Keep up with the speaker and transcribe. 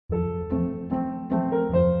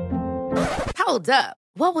Hold up.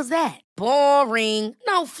 What was that? Boring.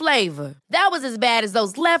 No flavor. That was as bad as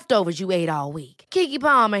those leftovers you ate all week. Keke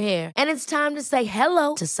Palmer here. And it's time to say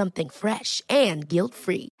hello to something fresh and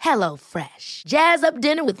guilt-free. Hello Fresh. Jazz up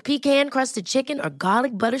dinner with pecan-crusted chicken or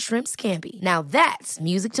garlic butter shrimp scampi. Now that's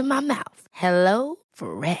music to my mouth. Hello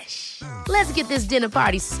Fresh. Let's get this dinner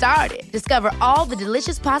party started. Discover all the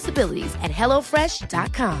delicious possibilities at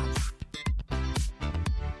hellofresh.com.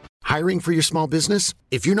 Hiring for your small business?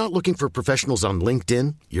 If you're not looking for professionals on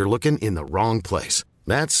LinkedIn, you're looking in the wrong place.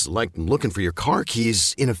 That's like looking for your car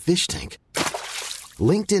keys in a fish tank.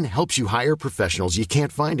 LinkedIn helps you hire professionals you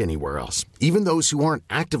can't find anywhere else, even those who aren't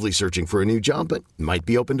actively searching for a new job but might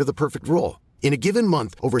be open to the perfect role. In a given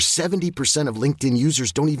month, over 70% of LinkedIn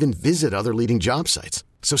users don't even visit other leading job sites.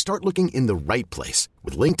 So start looking in the right place.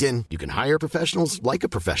 With LinkedIn, you can hire professionals like a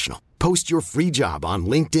professional. Post your free job on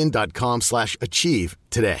linkedin.com/achieve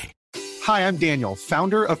today. Hi, I'm Daniel,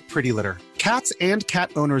 founder of Pretty Litter. Cats and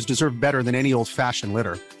cat owners deserve better than any old-fashioned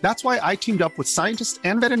litter. That's why I teamed up with scientists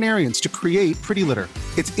and veterinarians to create Pretty Litter.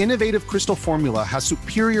 Its innovative crystal formula has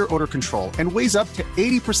superior odor control and weighs up to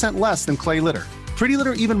 80% less than clay litter. Pretty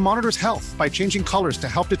Litter even monitors health by changing colors to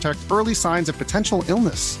help detect early signs of potential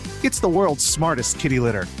illness. It's the world's smartest kitty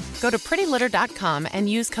litter. Go to prettylitter.com and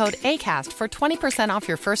use code ACAST for 20% off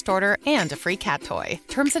your first order and a free cat toy.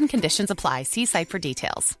 Terms and conditions apply. See site for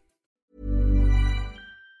details.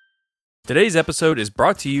 Today's episode is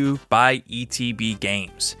brought to you by ETB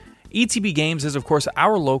Games. ETB Games is, of course,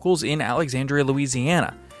 our locals in Alexandria,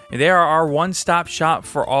 Louisiana. They are our one-stop shop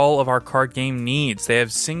for all of our card game needs. They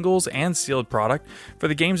have singles and sealed product for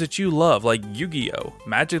the games that you love, like Yu-Gi-Oh!,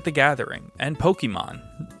 Magic the Gathering, and Pokemon.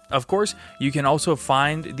 Of course, you can also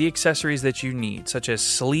find the accessories that you need, such as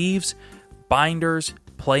sleeves, binders,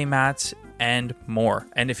 playmats, and more.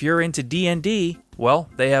 And if you're into D&D, well,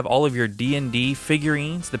 they have all of your D&D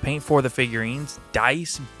figurines, the paint for the figurines,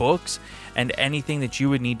 dice, books, and anything that you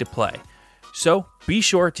would need to play. So be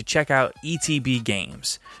sure to check out ETB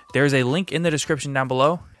Games. There's a link in the description down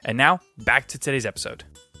below. And now, back to today's episode.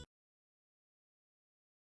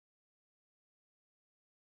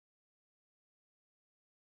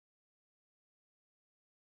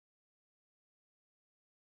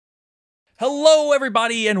 Hello,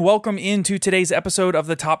 everybody, and welcome into today's episode of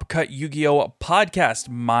the Top Cut Yu-Gi-Oh! Podcast.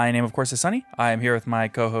 My name, of course, is Sunny. I am here with my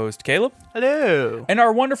co-host, Caleb. Hello. And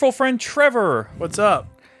our wonderful friend, Trevor. What's up?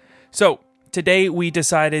 So, today we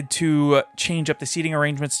decided to change up the seating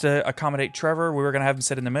arrangements to accommodate Trevor. We were going to have him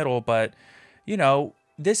sit in the middle, but, you know,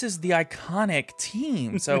 this is the iconic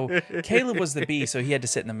team. So, Caleb was the B, so he had to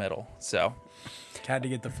sit in the middle. So, had to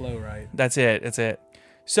get the flow right. That's it.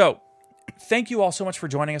 So, thank you all so much for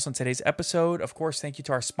joining us on today's episode. Of course, thank you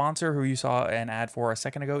to our sponsor who you saw an ad for a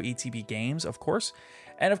second ago, ETB Games, of course.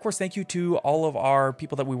 And of course, thank you to all of our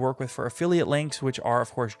people that we work with for affiliate links, which are,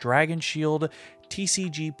 of course, Dragon Shield,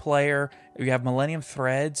 TCG Player. We have Millennium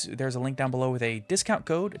Threads. There's a link down below with a discount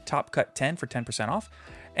code, TOPCUT10 for 10% off.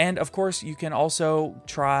 And of course, you can also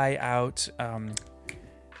try out, I'm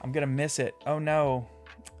going to miss it. Oh no.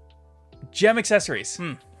 Gem Accessories.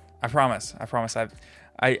 I promise.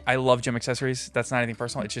 I love Gem Accessories. That's not anything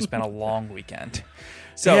personal. It's just been a long weekend.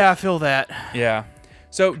 So yeah, I feel that. Yeah.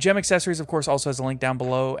 So Gem Accessories, of course, also has a link down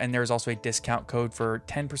below, and there's also a discount code for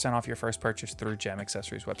 10% off your first purchase through Gem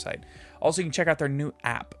Accessories website. Also, you can check out their new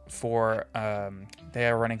app for, they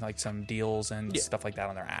are running like some deals and stuff like that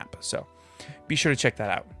on their app. So be sure to check that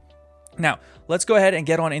out. Now, let's go ahead and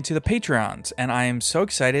get on into the Patreons. And I am so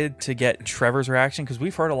excited to get Trevor's reaction because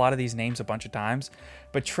we've heard a lot of these names a bunch of times.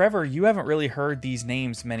 But Trevor, you haven't really heard these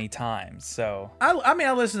names many times. So I mean,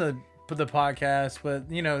 I listen to the podcast,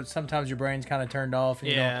 but you know, sometimes your brain's kind of turned off. And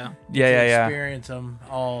you don't experience them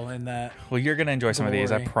all in that. Well, you're going to enjoy some of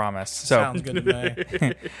these, I promise. So sounds good to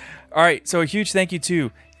me. All right. So a huge thank you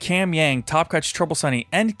to Cam Yang, Top Cuts, Trouble Sunny,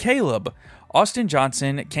 and Caleb. Austin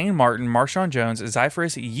Johnson, Kane Martin, Marshawn Jones,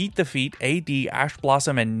 Zyphorus, Yeet the Feet, AD, Ash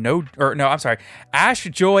Blossom, and Ash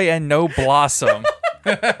Joy and No Blossom.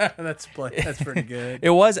 That's pretty good. It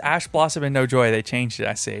was Ash Blossom and No Joy. They changed it,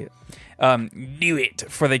 I see. Knew it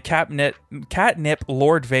for the Catnip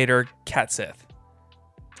Lord Vader Catsith.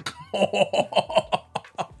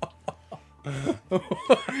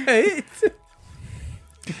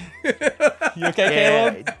 You okay,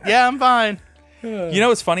 Caleb? Yeah, I'm fine. You know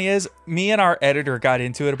what's funny is me and our editor got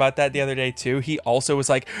into it about that the other day too. He also was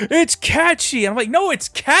like, "It's catchy," and I'm like, "No, it's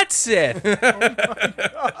Catsith." Oh my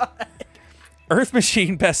God. Earth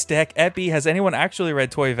Machine, Best Deck, Epi, Has Anyone Actually Read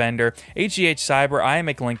Toy Vendor, HGH Cyber, I Am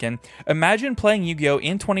McLincoln. Imagine playing Yu-Gi-Oh!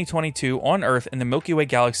 In 2022 on Earth in the Milky Way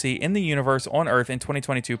Galaxy in the universe on Earth in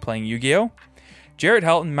 2022 playing Yu-Gi-Oh! Jarrett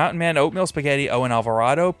Helton, Mountain Man, Oatmeal Spaghetti, Owen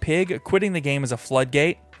Alvarado, Pig, quitting the game as a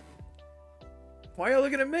floodgate. Why are you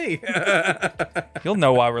looking at me? You'll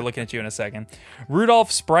know why we're looking at you in a second.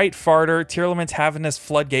 Rudolph, Sprite, Farter, Tearlaments having this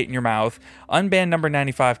floodgate in your mouth. Unbanned number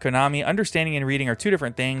 95, Konami. Understanding and reading are two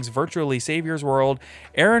different things. Virtually Savior's World.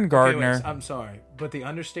 Aaron Gardner. Okay, I'm sorry, but the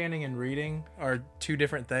understanding and reading are two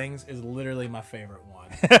different things is literally my favorite one.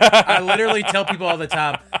 I literally tell people all the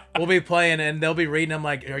time, we'll be playing and they'll be reading. I'm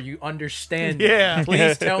like, are you understanding? Yeah.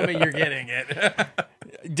 Please tell me you're getting it.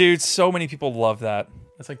 Dude, so many people love that.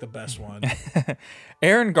 That's like the best one.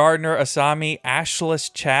 Aaron Gardner, Asami,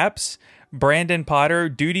 Ashless Chaps, Brandon Potter,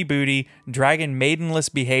 Duty Booty, Dragon Maidenless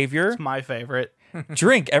Behavior. It's my favorite.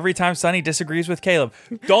 Drink every time Sonny disagrees with Caleb.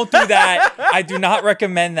 Don't do that. I do not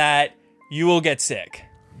recommend that. You will get sick.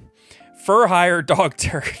 Fur Hire, Dog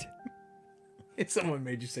Turd. Someone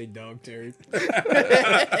made you say dog turd.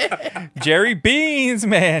 Jerry Beans,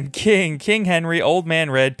 man. King Henry, Old Man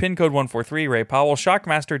Red, Pin Code 143, Ray Powell,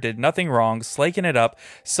 Shockmaster did nothing wrong, slaking it up.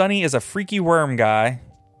 Sonny is a freaky worm guy.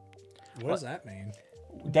 What does that mean?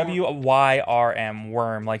 WYRM,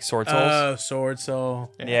 worm, like sword souls. Oh, sword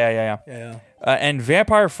soul. Yeah. Yeah. And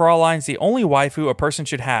Vampire Frauleins, the only waifu a person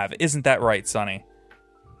should have. Isn't that right, Sonny?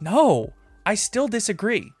 No, I still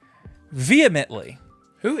disagree. Vehemently.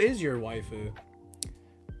 Who is your waifu?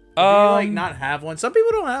 Do you not have one? Some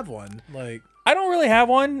people don't have one. Like, I don't really have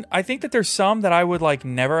one. I think that there's some that I would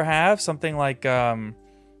never have. Something like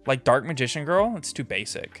Dark Magician Girl. It's too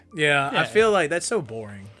basic. Yeah, I feel like that's so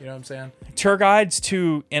boring. You know what I'm saying? Tour Guide's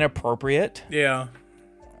too inappropriate. Yeah.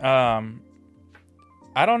 I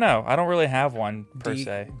don't know. I don't really have one per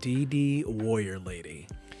se. DD Warrior Lady.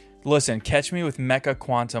 Listen, catch me with Mecha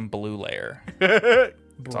Quantum Blue Layer.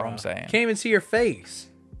 That's all I'm saying. Can't even see your face.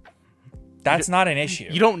 That's not an issue.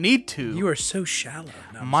 You don't need to. You are so shallow.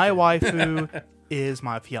 No, my waifu is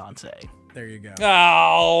my fiance. There you go.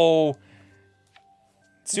 Oh.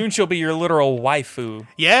 Soon she'll be your literal waifu.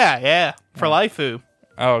 Yeah. For lifeu.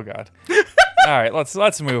 Oh God. All right,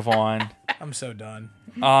 let's move on. I'm so done.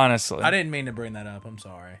 Honestly. I didn't mean to bring that up. I'm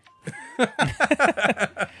sorry.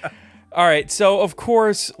 All right, so of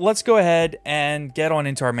course, let's go ahead and get on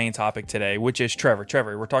into our main topic today, which is Trevor.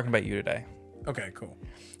 Trevor, we're talking about you today. Okay, cool.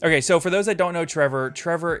 Okay, so for those that don't know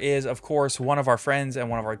Trevor is, of course, one of our friends and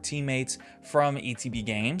one of our teammates from ETB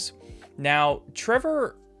Games. Now,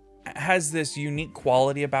 Trevor has this unique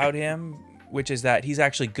quality about him, which is that he's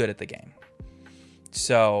actually good at the game.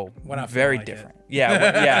 So, very different.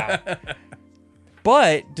 Yeah.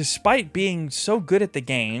 But despite being so good at the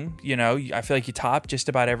game, I feel like you top just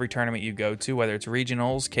about every tournament you go to, whether it's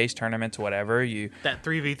regionals, case tournaments, whatever. That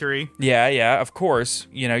 3v3. Yeah, of course.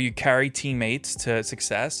 You carry teammates to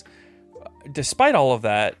success. Despite all of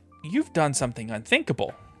that, you've done something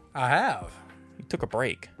unthinkable. I have. You took a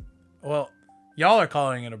break. Well, y'all are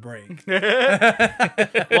calling it a break.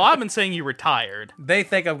 Well, I've been saying you retired. They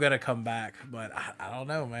think I'm going to come back, but I don't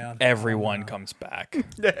know, man. Everyone comes back.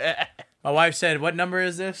 My wife said, "What number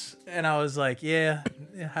is this?" And I was like, yeah,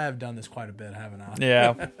 I have done this quite a bit, haven't I?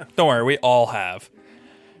 Yeah. Don't worry, we all have.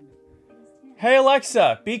 Hey,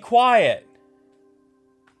 Alexa, be quiet.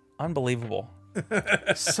 Unbelievable.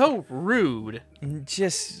 So rude.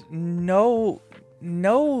 Just no,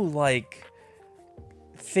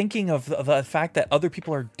 thinking of the fact that other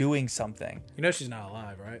people are doing something. You know she's not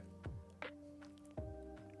alive, right?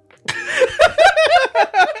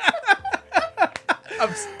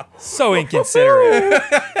 I'm so inconsiderate.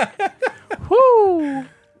 Woo.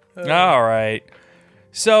 All right.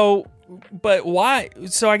 So, but why?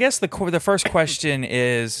 So I guess the first question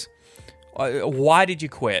is, why did you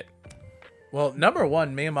quit? Well, number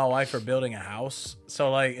one, me and my wife are building a house,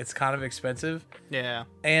 so it's kind of expensive. Yeah.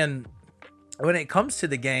 And when it comes to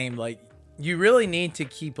the game, you really need to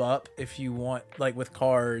keep up if you want, with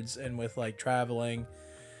cards and with traveling.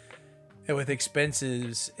 And with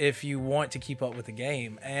expenses, if you want to keep up with the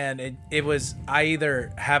game. And it was, I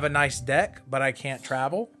either have a nice deck, but I can't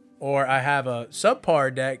travel, or I have a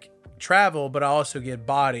subpar deck, travel, but I also get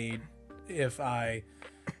bodied if I,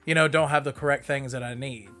 don't have the correct things that I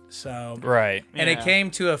need. So, right. And it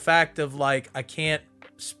came to a fact of I can't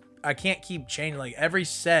keep changing. Every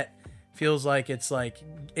set feels like it's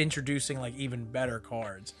introducing even better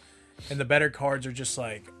cards. And the better cards are just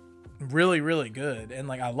really, really good.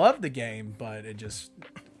 And I love the game, but it just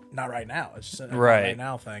not right now. It's just a right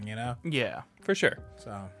now thing, Yeah, for sure.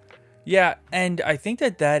 So yeah, and I think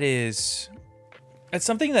it's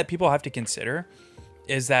something that people have to consider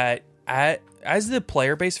is that as the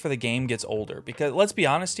player base for the game gets older, because let's be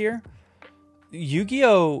honest here,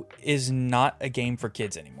 Yu-Gi-Oh is not a game for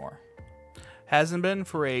kids anymore. Hasn't been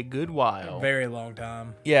for a good while. A very long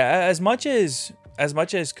time. Yeah, as much as as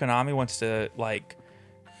much as Konami wants to like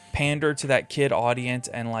pander to that kid audience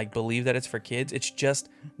and like believe that it's for kids, it's just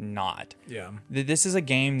not. Yeah. This is a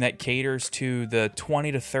game that caters to the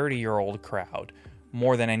 20 to 30-year-old crowd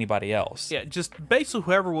more than anybody else. Yeah, just basically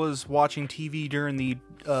whoever was watching TV during the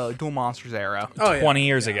Duel Monsters era. Oh, yeah. 20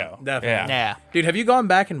 years ago. Definitely. Yeah. Dude, have you gone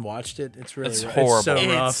back and watched it? It's really It's rough.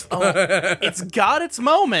 horrible. It's so rough. It's got its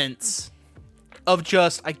moments of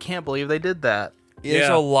just, I can't believe they did that. There's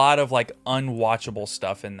Yeah. a lot of like unwatchable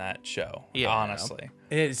stuff in that show, Yeah. honestly.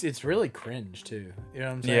 It's really cringe too. You know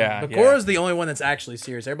what I'm saying? Yeah, But yeah. Goro's the only one that's actually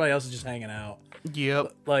serious. Everybody else is just hanging out.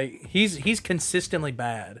 Yep. Like he's consistently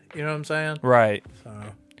bad. You know what I'm saying? Right. So,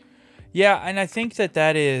 Yeah, and I think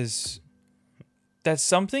that's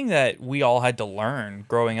something that we all had to learn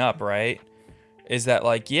growing up, right? Is that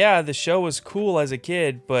like, yeah, the show was cool as a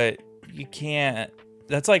kid, but you can't.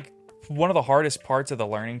 That's like one of the hardest parts of the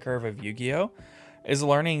learning curve of Yu-Gi-Oh! Is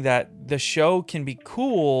learning that the show can be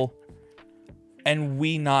cool and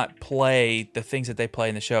we not play the things that they play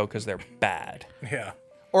in the show because they're bad. yeah.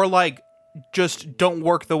 Or like, just don't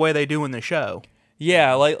work the way they do in the show.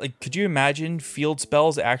 Yeah, like could you imagine field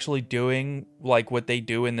spells actually doing like what they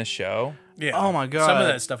do in the show? Yeah. Oh my God. Some of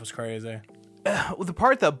that stuff was crazy. Well, the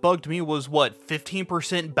part that bugged me was what,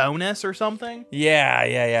 15% bonus or something?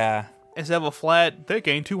 Yeah. Instead of a flat, they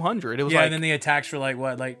gained 200. It was Yeah, like and then the attacks were like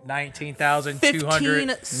what, like 19,200.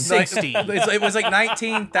 1560. It was like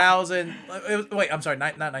 19,000. Wait, I'm sorry,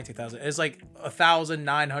 not 19,000. It's like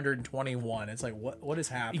 1,921. It's like what is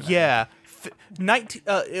happening? Yeah.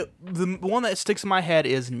 The one that sticks in my head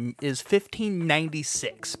is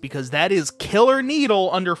 1596 because that is Killer Needle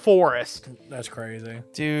under Forest. That's crazy.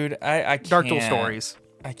 Dude, I can't. Dark Duel Stories.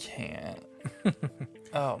 I can't.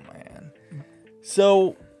 Oh man.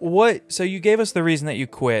 So you gave us the reason that you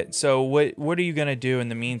quit. So what are you gonna do in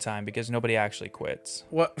the meantime? Because nobody actually quits.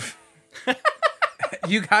 What?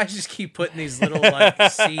 You guys just keep putting these little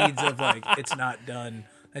like seeds of like it's not done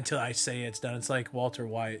until I say it's done. It's like Walter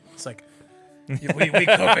White. It's like we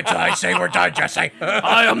cook until I say we're done, Jesse.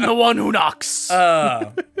 I am the one who knocks.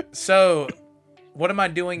 So, what am I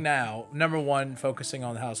doing now? Number one, focusing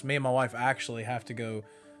on the house. Me and my wife actually have to go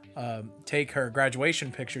take her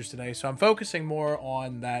graduation pictures today. So I'm focusing more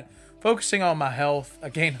on that. Focusing on my health. I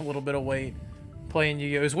gained a little bit of weight playing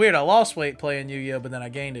Yu-Gi-Oh! It was weird. I lost weight playing Yu-Gi-Oh! But then I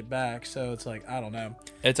gained it back. So it's like, I don't know.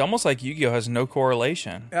 It's almost like Yu-Gi-Oh has no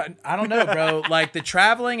correlation. I don't know, bro. Like the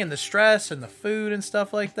traveling and the stress and the food and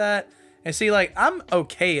stuff like that. And see, like, I'm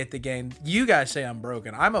okay at the game. You guys say I'm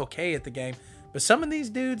broken. I'm okay at the game. But some of these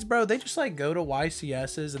dudes, bro, they just like go to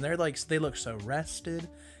YCSs and they're like, they look so rested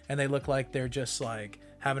and they look like they're just like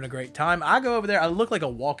having a great time. I go over there, I look like a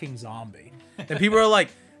walking zombie. And people are like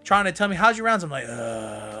trying to tell me, how's your rounds? I'm like,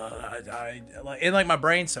 and like my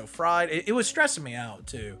brain's so fried. It was stressing me out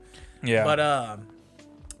too. Yeah. But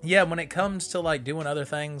yeah, when it comes to like doing other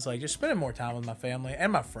things, like just spending more time with my family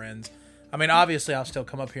and my friends. I mean, obviously, I'll still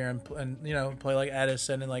come up here and you know play like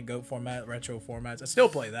Edison and like Goat format, retro formats. I still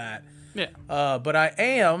play that. Yeah. But I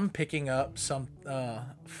am picking up some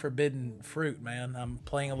Forbidden Fruit, man. I'm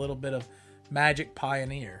playing a little bit of Magic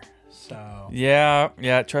Pioneer. So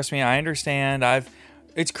Yeah, trust me, I understand.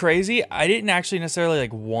 It's crazy. I didn't actually necessarily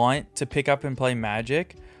like want to pick up and play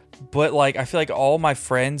Magic, but like I feel like all my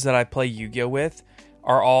friends that I play Yu-Gi-Oh with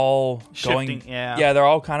are all Shifting, going. yeah. They're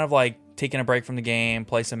all kind of like taking a break from the game,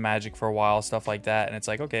 play some Magic for a while, stuff like that. And it's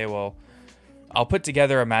like, okay, well, I'll put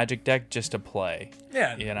together a Magic deck just to play.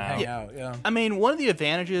 yeah, You know. hang out. Yeah. I mean, one of the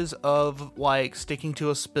advantages of like sticking to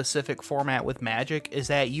a specific format with Magic is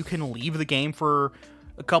that you can leave the game for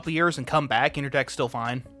a couple years and come back and your deck's still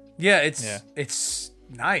fine. Yeah, it's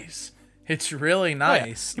nice. It's really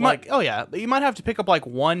nice. You might have to pick up like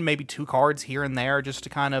one, maybe two cards here and there just to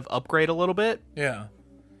kind of upgrade a little bit. Yeah.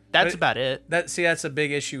 That's But about it. That's a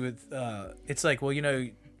big issue with it's like,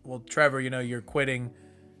 well, Trevor, you're quitting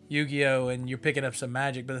Yu-Gi-Oh and you're picking up some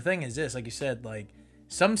Magic, but the thing is this, like you said, like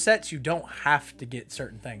some sets you don't have to get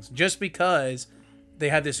certain things just because they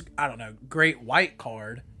have this, I don't know, great white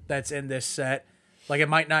card that's in this set. Like it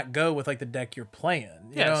might not go with like the deck you're playing.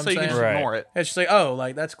 You know what so I'm you can saying? just Right. ignore it. It's just like, oh,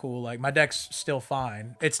 like that's cool. Like my deck's still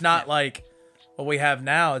fine. It's not like what we have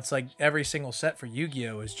now. It's like every single set for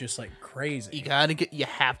Yu-Gi-Oh is just like crazy. You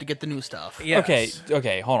have to get the new stuff. Yes.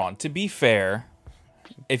 Okay, hold on. To be fair,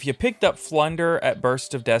 if you picked up Flunder at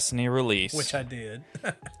Burst of Destiny release Which I did.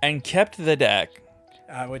 and kept the deck,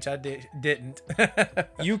 Which I didn't.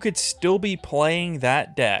 you could still be playing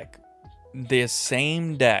that deck, the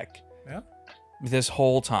same deck, Yeah. this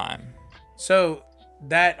whole time. So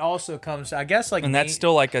that also comes, I guess, like, And that's me-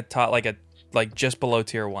 still like a top, like just below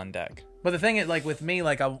tier 1 deck. But the thing is, like with me,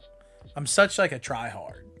 like I'm such like a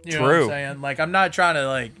tryhard. You know what I'm saying? Like, I'm not trying to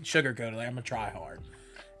like sugarcoat it. Like, I'm gonna try hard.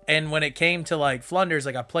 And when it came to like Flunders,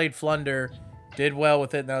 like I played Flunder, did well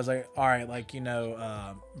with it, and I was like, all right, like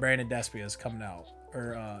Brandon Despia is coming out,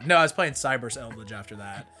 or no, I was playing Cybers Eldritch after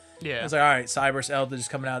that. Yeah. I was like, all right, Cybers Eldritch is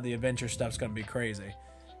coming out. The adventure stuff's gonna be crazy.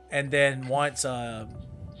 And then once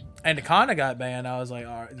Anaconda got banned, I was like,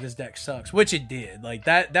 all right, this deck sucks, which it did. Like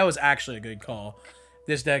that was actually a good call.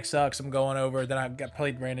 This deck sucks. I'm going over. Then I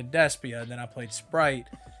played Brandon Despia, and then I played Sprite,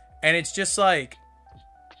 and it's just like.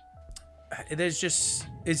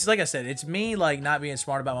 It's like I said, it's me like not being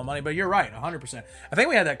smart about my money, but you're right, 100%. I think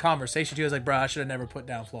we had that conversation too. I was like, bro, I should have never put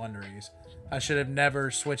down Flunderies. I should have never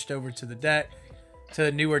switched over to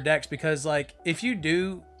the newer decks, because like if you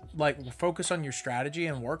do like focus on your strategy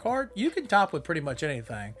and work hard, you can top with pretty much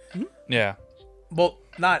anything. Yeah. Well,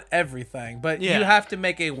 not everything, but Yeah. you have to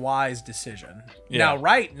make a wise decision. Yeah. Now,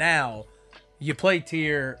 right now, you play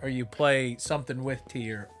tier or you play something with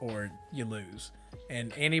tier or you lose.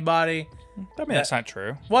 And anybody... I mean, that's not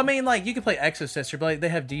true. Well, I mean, like, you could play Exosister, but like, they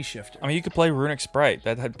have D-Shifter. I mean, you could play Runic Sprite.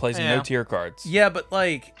 That plays Yeah. no tier cards. Yeah, but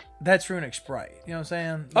like, that's Runic Sprite. You know what I'm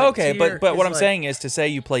saying? Like, Okay, tier but what is I'm like- saying is to say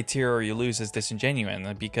you play tier or you lose is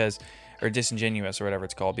disingenuous, or disingenuous or whatever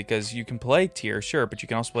it's called, because you can play tier, sure, but you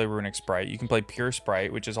can also play Runic Sprite. You can play Pure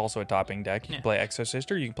Sprite, which is also a topping deck. You can play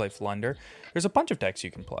Exosister. You can play Flunder. There's a bunch of decks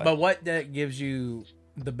you can play. But what deck gives you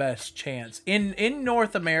the best chance? In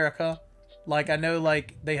North America, like, I know,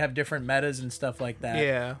 like, they have different metas and stuff like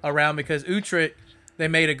that around, because Utrecht, they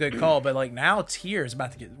made a good call, but, like, now tier is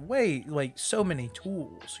about to get way, like, so many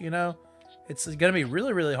tools, you know? It's going to be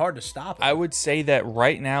really, really hard to stop it. I would say that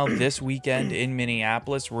right now, this weekend in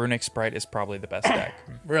Minneapolis, Runic Sprite is probably the best deck.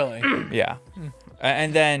 Really? Yeah.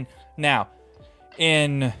 And then, now,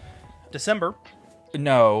 in... December.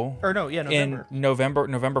 No. Or no, yeah, November.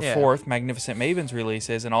 In November Yeah. 4th, Magnificent Mavens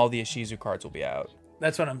releases, and all the Ishizu cards will be out.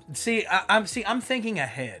 That's what I'm... I'm thinking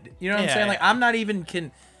ahead. You know what I'm Yeah, saying? Like, yeah. I'm not even...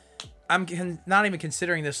 not even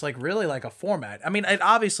considering this like really like a format. I mean, it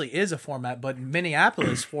obviously is a format, but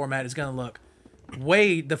Minneapolis format is going to look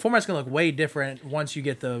the format's going to look way different once you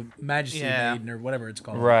get the Majesty Maiden or whatever it's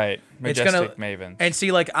called. Right. It's Majestic gonna, Maven. And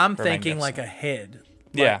see, like, I'm Or thinking Magnificent. like ahead.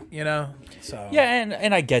 Like, Yeah. You know? So Yeah,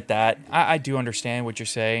 and I get that. I do understand what you're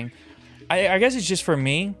saying. I guess it's just for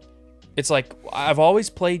me, it's like I've always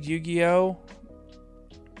played Yu-Gi-Oh!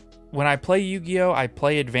 When I play Yu-Gi-Oh! I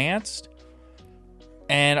play Advanced.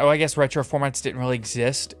 And I guess retro formats didn't really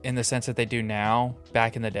exist in the sense that they do now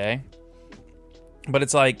back in the day. But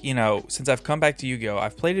it's like, you know, since I've come back to Yu-Gi-Oh!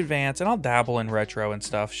 I've played Advanced, and I'll dabble in retro and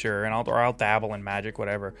stuff, sure, and I'll dabble in Magic,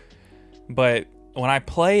 whatever. But when I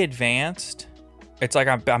play Advanced, it's like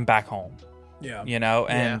I'm back home. Yeah. You know,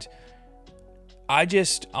 and I'll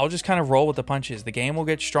just kind of roll with the punches. The game will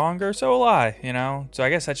get stronger, so will I, you know? So I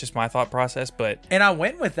guess that's just my thought process, but And I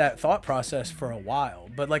went with that thought process for a while,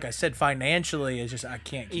 but like I said, financially, it's just I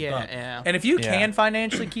can't keep up. Yeah. And if you Yeah. can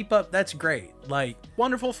financially keep up, that's great. Like,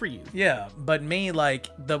 Wonderful for you. yeah, but me, like,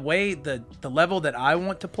 the way the level that I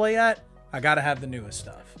want to play at, I gotta have the newest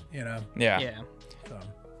stuff, you know? yeah. Yeah.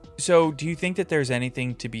 So do you think that there's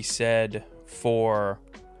anything to be said for,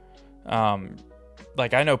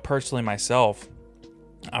 like, I know personally myself,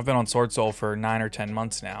 I've been on Sword Soul for 9 or 10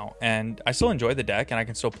 months now, and I still enjoy the deck, and I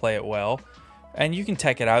can still play it well, and you can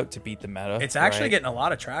tech it out to beat the meta. It's actually right? getting a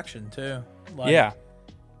lot of traction too. Like, Yeah.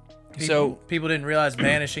 people didn't realize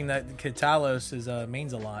banishing that Katalos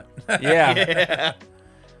means a lot. Yeah.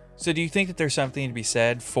 So do you think that there's something to be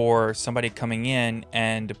said for somebody coming in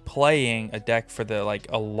and playing a deck for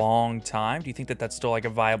a long time? Do you think that that's still like a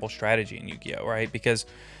viable strategy in Yu-Gi-Oh, right? Because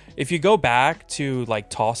if you go back to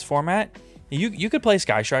like TOS format, you could play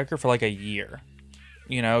Sky Striker for like a year.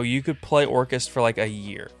 You know, you could play Orcust for like a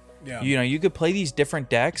year. Yeah. You know, you could play these different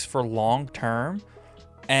decks for long term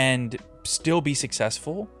and still be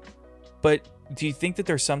successful. But do you think that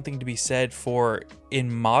there's something to be said for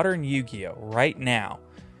in modern Yu-Gi-Oh right now,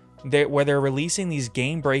 where they're releasing these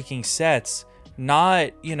game-breaking sets,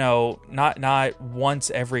 not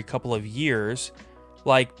once every couple of years?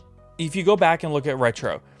 Like, if you go back and look at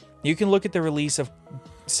retro, you can look at the release of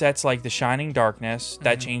sets like the Shining Darkness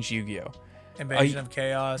that changed Yu-Gi-Oh. Invasion of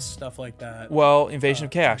Chaos, stuff like that. Well, Invasion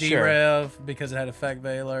of Chaos, sure. D-Rev, because it had Effect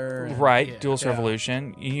Veiler. and- Right, Duelist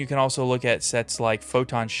Revolution. You can also look at sets like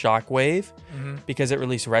Photon Shockwave, because it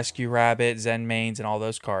released Rescue Rabbit, Zen Mains, and all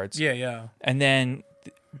those cards. Yeah. And then,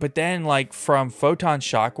 but then, like, from Photon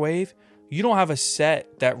Shockwave, you don't have a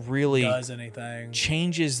set that really Does anything.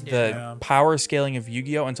 changes the Yeah. power scaling of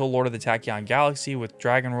Yu-Gi-Oh! Until Lord of the Tachyon Galaxy with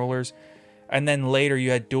Dragon Rulers. And then later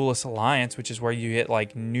you had Duelist Alliance, which is where you hit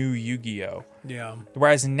like new Yu-Gi-Oh. Yeah.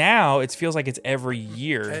 Whereas now it feels like it's every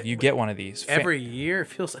year you get one of these. Every year? It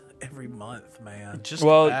feels like every month, man. Just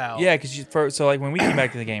Well, about. yeah, because so like when we came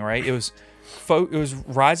back to the game, right? It was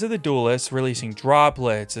Rise of the Duelists releasing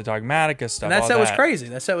droplets, the Dogmatica stuff. And that all set was crazy.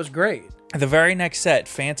 That set was great. The very next set,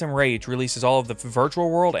 Phantom Rage, releases all of the Virtual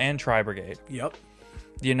World and Tri Brigade. Yep.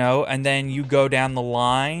 You know, and then you go down the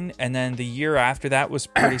line, and then the year after that was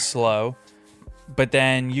pretty slow. But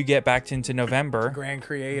then you get back into November. Grand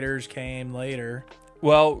Creators came later.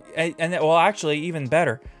 Well, actually, even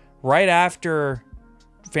better. Right after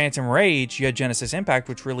Phantom Rage, you had Genesis Impact,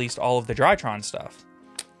 which released all of the Drytron stuff.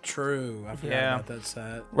 True. I forgot about that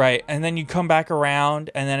set. Right, and then you come back around,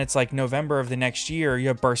 and then it's like November of the next year, you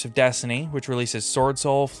have Burst of Destiny, which releases Sword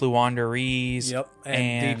Soul, Fluandereeze. Yep.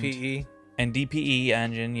 And DPE. And DPE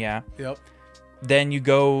engine, yeah. Yep. Then you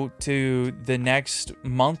go to the next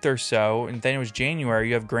month or so, and then it was January,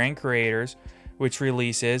 you have Grand Creators, which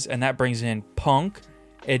releases, and that brings in Punk,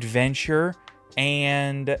 Adventure,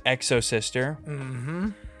 and Exosister. Mm-hmm.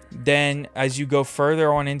 Then, as you go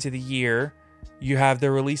further on into the year, you have the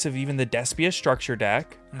release of even the Despia structure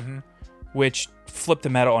deck, which flipped the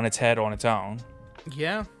meta on its head on its own.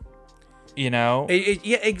 Yeah. You know?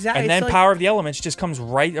 Yeah, exactly. And then Power of the Elements just comes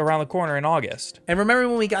right around the corner in August. And remember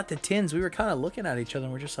when we got the tins, we were kind of looking at each other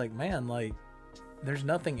and we're just like, man, like, there's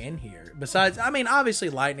nothing in here. Besides, I mean, obviously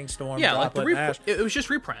Lightning Storm. Yeah, like the Droplet, Ash. it was just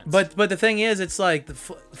reprints. But the thing is, it's like, the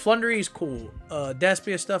Flundery's cool.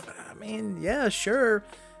 Despia stuff, I mean, yeah, sure.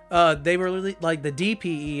 They were really, like, the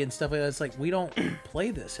DPE and stuff like that. It's like, we don't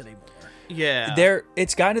play this anymore. yeah.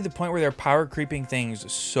 It's gotten to the point where they're power creeping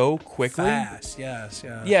things so quickly. Fast, yes,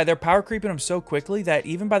 yeah. Yeah, they're power creeping them so quickly that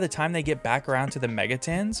even by the time they get back around to the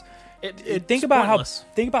Megatins, think about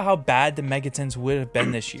how bad the Megatins would have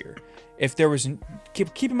been this year. If there was,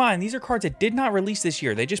 keep in mind, these are cards that did not release this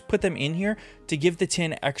year. They just put them in here to give the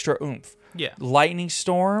tin extra oomph. Yeah. Lightning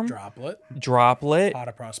Storm, Droplet, Pot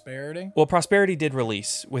of Prosperity. Well, Prosperity did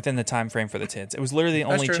release within the time frame for the tins. It was literally the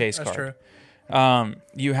only chase That's card. True.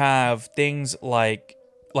 You have things like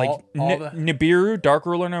all the- Nibiru, Dark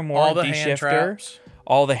Ruler No More, all the hand D-Shifter, traps.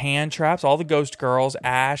 all the hand traps, all the Ghost Girls,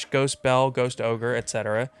 Ash, Ghost Belle, Ghost Ogre,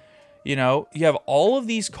 etc. You know, you have all of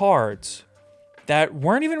these cards that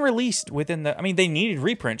weren't even released within the... I mean, they needed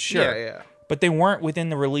reprints, sure. Yeah. But they weren't within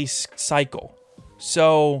the release cycle.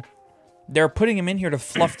 So they're putting them in here to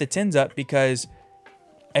fluff the tins up because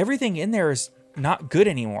everything in there is not good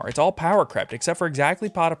anymore. It's all power crept, except for exactly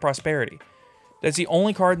Pot of Prosperity. That's the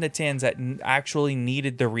only card in the tins that actually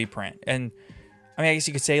needed the reprint. And I mean, I guess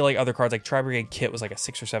you could say like other cards, like Tri Brigade Kit was like a $6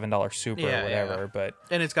 or $7 super or whatever. But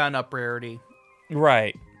and it's got an up rarity.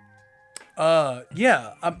 Right.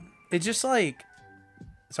 Yeah. It's just like...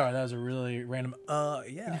 Sorry, that was a really random...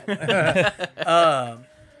 yeah.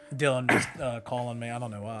 Dylan was calling me. I don't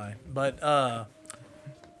know why. But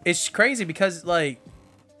it's crazy because, like,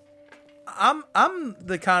 I'm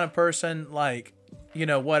the kind of person, like, you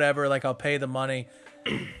know, whatever, like, I'll pay the money.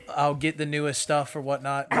 I'll get the newest stuff or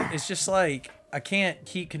whatnot. It's just like, I can't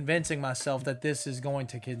keep convincing myself that this is going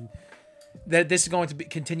to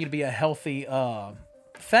continue to be a healthy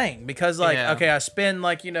thing. Because, like, okay, I spend,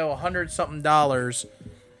 like, you know, $100-something.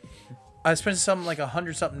 I spent something like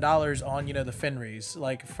 $100-something on, you know, the Fenris,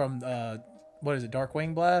 like from what is it,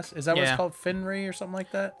 Darkwing Blast? Is that what it's called, Fenrir or something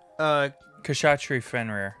like that? Kashatri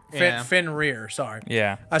Fenrir. Fenrir, sorry.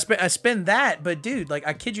 Yeah. I spend that, but dude, like,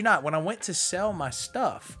 I kid you not, when I went to sell my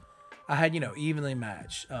stuff, I had, you know, evenly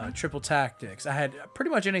matched, triple tactics. I had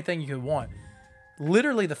pretty much anything you could want.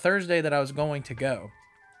 Literally the Thursday that I was going to go,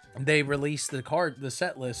 they released the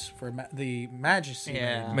set list for the Majesty.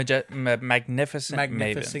 Yeah. Magnificent Maiden.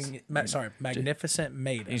 Magnificent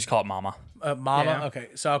Maiden. You just call it Mama. Mama? Yeah. Okay,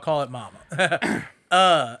 so I'll call it Mama.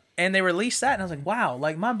 And they released that, and I was like, wow,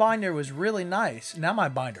 like, my binder was really nice. Now my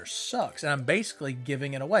binder sucks, and I'm basically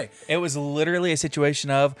giving it away. It was literally a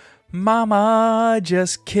situation of, Mama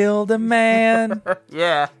just killed a man.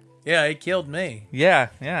 Yeah. Yeah, it killed me. Yeah.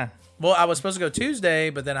 Well, I was supposed to go Tuesday,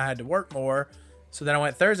 but then I had to work more. So then I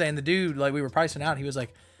went Thursday, and the dude, like, we were pricing out. He was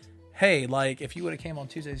like, hey, like, if you would have came on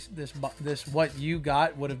Tuesday, this what you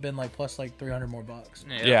got would have been, like, plus, like, $300 more bucks.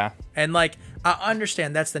 Yeah. And, like, I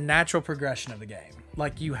understand that's the natural progression of the game.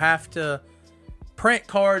 Like, you have to print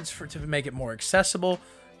cards to make it more accessible.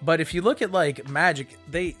 But if you look at, like, Magic,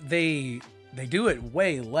 they do it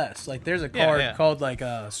way less. Like, there's a card called, like,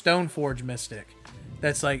 Stoneforge Mystic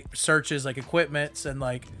that's, like, searches, like, equipments, and,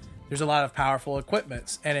 like, there's a lot of powerful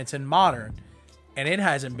equipments, and it's in Modern. And it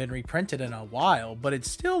hasn't been reprinted in a while, but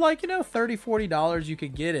it's still, like, you know, $30-$40 you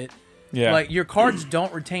could get it. Yeah. Like, your cards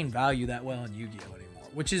don't retain value that well in Yu-Gi-Oh! Anymore.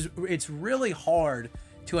 which is it's really hard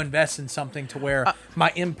to invest in something to where my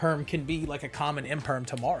imperm can be like a common imperm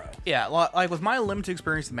tomorrow. Yeah, like with my limited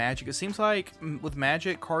experience with Magic, it seems like with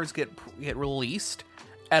Magic, cards get released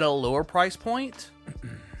at a lower price point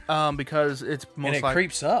because it's most And it like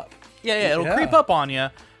creeps up. Yeah, it'll creep up on you.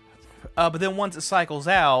 But then once it cycles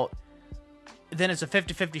out, then it's a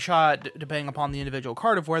 50-50 shot, depending upon the individual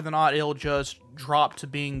card, of whether or not it'll just drop to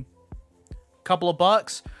being a couple of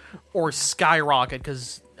bucks or skyrocket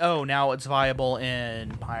because, now it's viable in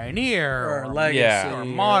Pioneer Or Legacy. Yeah. or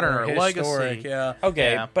Modern or Historic, Legacy. Yeah.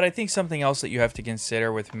 Okay, Yeah. but I think something else that you have to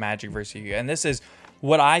consider with Magic versus Yu-Gi-Oh, and this is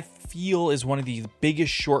what I feel is one of the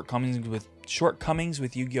biggest shortcomings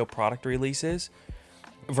with Yu-Gi-Oh product releases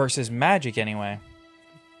versus Magic anyway.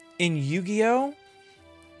 In Yu-Gi-Oh,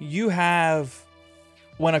 you have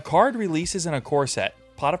when a card releases in a core set,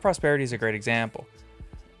 Pot of Prosperity is a great example.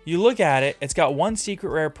 You look at it, it's got one secret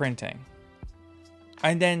rare printing.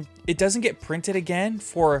 And then it doesn't get printed again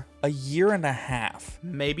for a year and a half.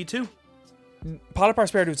 Maybe 2. Pot of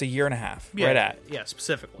Prosperity was a year and a half, right at. Yeah,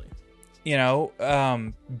 specifically. You know,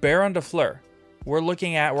 Baron de Fleur. We're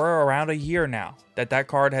around a year now that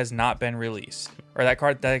card has not been released. Or that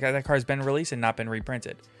card's been released and not been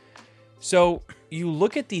reprinted. So you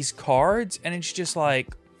look at these cards and it's just like,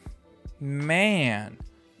 man,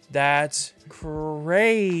 that's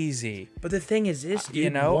crazy. But the thing is this, dude, you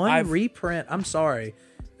know, one reprint, I'm sorry.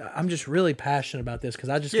 I'm just really passionate about this because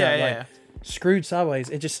I just got Yeah. screwed sideways.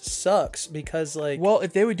 It just sucks because Well,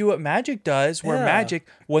 if they would do what Magic does, where Yeah. Magic,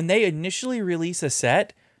 when they initially release a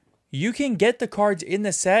set, you can get the cards in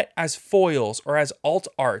the set as foils or as alt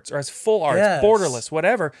arts or as full arts, Yes. borderless,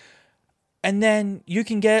 whatever. And then you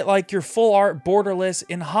can get like your full art borderless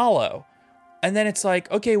in hollow. And then it's like,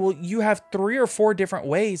 okay, well, you have 3 or 4 different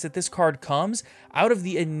ways that this card comes out of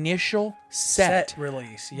the initial set.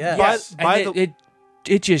 release. Yes. Yes, By and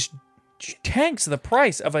it just tanks the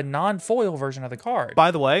price of a non-foil version of the card.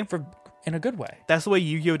 By the way, In a good way. that's the way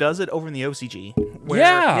Yu-Gi-Oh does it over in the OCG.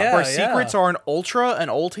 Yeah. Yeah. Where secrets are an ultra, an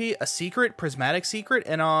ulti, a secret, prismatic secret,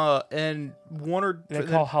 and one or They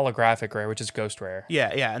call holographic rare, which is ghost rare.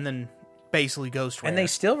 yeah, and then basically ghost rare. And they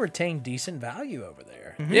still retain decent value over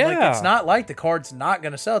there. Yeah. Like, it's not like the card's not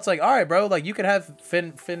going to sell. It's like, all right, bro, like you could have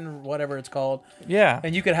Finn, whatever it's called. Yeah.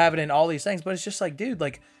 And you could have it in all these things. But it's just like, dude,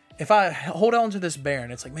 like if I hold on to this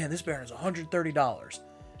Baron, it's like, man, this Baron is $130.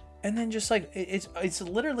 And then just like, it's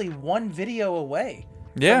literally one video away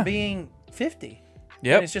from being 50.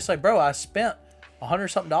 Yep. And it's just like, bro, I spent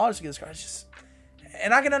 $100-something to get this card. It's just,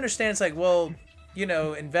 and I can understand it's like, well, you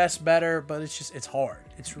know, invest better, but it's hard.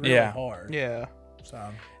 It's really hard. yeah.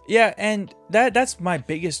 So Yeah, and that's one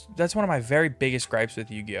of my very biggest gripes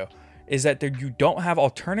with Yu-Gi-Oh! Is that you don't have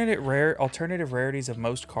alternative rarities of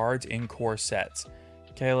most cards in core sets.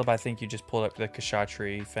 Caleb, I think you just pulled up the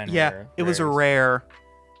Kshatriy Fenrir. Yeah, it was a rares. rare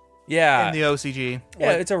Yeah. in the OCG.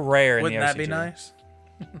 Yeah, it's a rare in the wouldn't that be OCG. nice?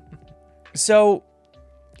 So,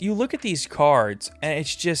 you look at these cards, and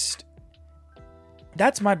it's just...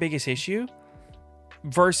 That's my biggest issue.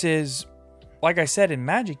 Versus, like I said, in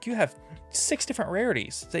Magic, you have 6 different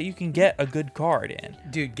rarities that you can get a good card in.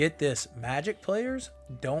 Dude, get this. Magic players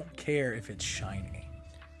don't care if it's shiny.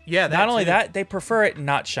 Yeah, Not only that, they prefer it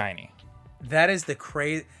not shiny. That is the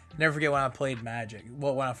crazy... Never forget when I played Magic.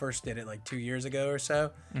 Well, when I first did it like 2 years ago or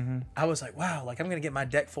so, I was like, wow, like I'm going to get my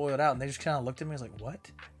deck foiled out. And they just kind of looked at me and was like,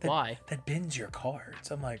 what? Why? That bends your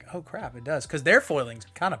cards. I'm like, oh crap, it does. Because their foiling's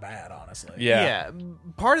kind of bad, honestly. Yeah.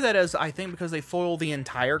 Part of that is, I think, because they foil the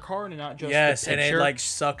entire card and not just Yes, the and picture. it like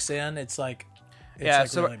sucks in. It's like...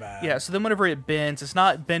 so really bad. Yeah, so then whenever it bends, it's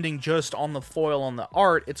not bending just on the foil on the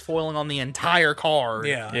art, it's foiling on the entire card.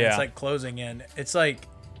 Yeah, Yeah. it's like closing in. It's like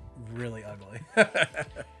really ugly.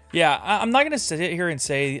 Yeah, I'm not going to sit here and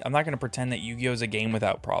say, I'm not going to pretend that Yu-Gi-Oh! Is a game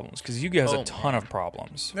without problems, because Yu-Gi-Oh! Has a ton of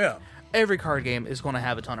problems. Yeah. Every card game is going to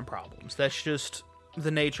have a ton of problems. That's just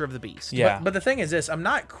the nature of the beast. Yeah. But the thing is this, I'm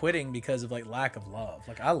not quitting because of like lack of love.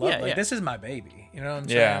 Like I love this is my baby. You know what I'm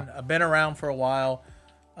saying? Yeah. I've been around for a while.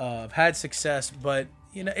 I've had success, but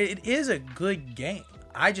you know, it is a good game.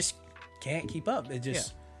 I just can't keep up. It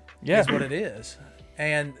just is what it is.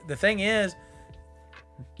 And the thing is,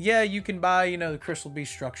 yeah, you can buy, you know, the Crystal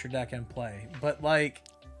Beast structure deck and play. But like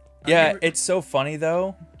It's so funny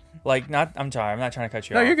though. Like, I'm sorry, I'm not trying to cut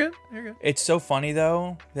you off. you're good. You're good. It's so funny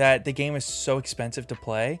though that the game is so expensive to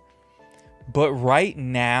play, but right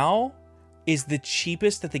now is the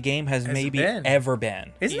cheapest that the game has maybe been. ever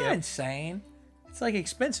been. Isn't that insane? It's like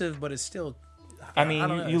expensive, but it's still I mean,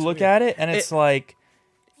 don't know, you it's look weird. at it and it's like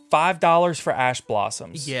 $5 for Ash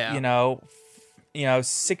Blossoms. Yeah. You know,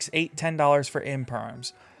 $6, $8, $10 for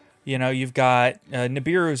Imperms. You know, you've got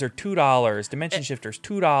Nibiru's are $2, Dimension Shifters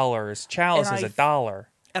 $2, Chalice is $1.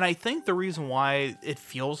 And I think the reason why it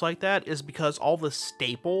feels like that is because all the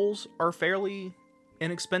staples are fairly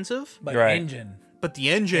inexpensive, But Right. engine. but the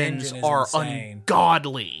engines Engine is are insane.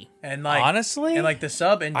 ungodly. And like Honestly? and like the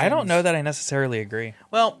sub engines. I don't know that I necessarily agree.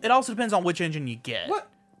 Well, it also depends on which engine you get. What?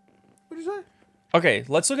 What'd you say? Okay,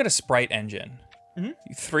 let's look at a Sprite engine.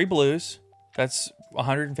 3 blues, that's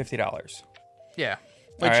 $150. Yeah.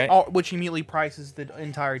 All right. Which immediately prices the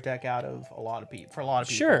entire deck out of a lot of people. For a lot of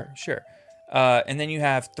people. Sure. And then you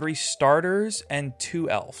have 3 starters and 2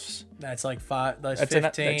 elves. That's like 5. That's That's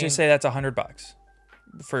 15. just say that's $100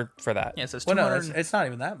 for that. Yeah, so it's Well, no, 200. it's not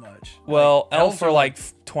even that much. Well, Like, elves are are like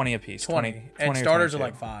 20 apiece. 20. And or starters are 22.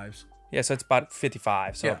 like 5s. Yeah, so it's about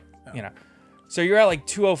 55. So, Yeah. you know. So you're at like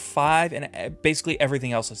 205, and basically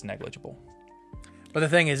everything else is negligible. But the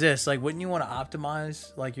thing is this, like, wouldn't you want to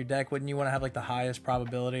optimize like your deck? Wouldn't you want to have like the highest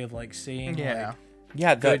probability of like seeing? Yeah. Like,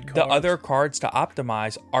 Yeah, the Good the cards. other cards to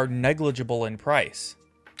optimize are negligible in price.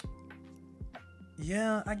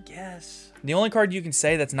 yeah, I guess. The only card you can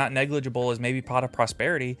say that's not negligible is maybe Pot of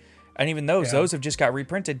Prosperity, and even those have just got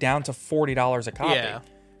reprinted down to $40 a copy. Yeah.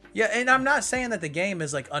 Yeah, and I'm not saying that the game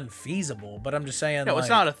is like unfeasible, but I'm just saying No, like, it's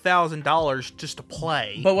not $1,000 just to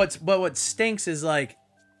play. But what stinks is like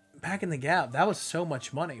back in the gap, that was so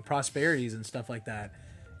much money, prosperities and stuff like that.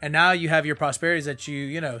 And now you have your prosperities that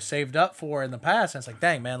you know, saved up for in the past, and it's like,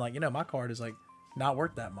 dang man, like, you know, my card is like not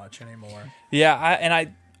worth that much anymore. Yeah,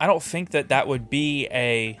 I don't think that would be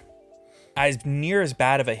as near as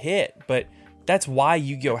bad of a hit, but that's why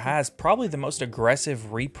Yu-Gi-Oh has probably the most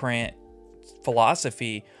aggressive reprint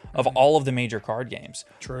philosophy of all of the major card games.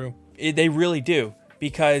 True. They really do,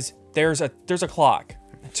 because there's a clock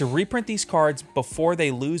to reprint these cards before they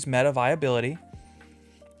lose meta viability,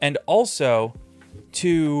 and also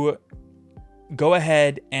to go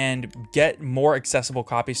ahead and get more accessible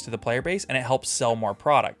copies to the player base, and it helps sell more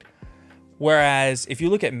product. Whereas if you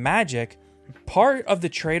look at Magic, part of the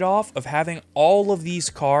trade-off of having all of these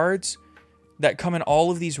cards that come in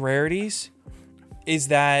all of these rarities is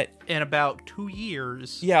that, in about 2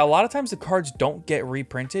 years. yeah, a lot of times the cards don't get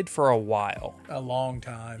reprinted for a while. A long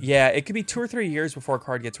time. Yeah, it could be 2 or 3 years before a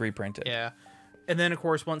card gets reprinted. Yeah. And then, of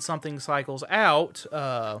course, once something cycles out,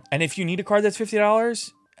 And if you need a card that's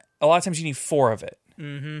 $50, a lot of times you need 4 of it.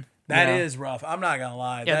 That Yeah. is rough. I'm not gonna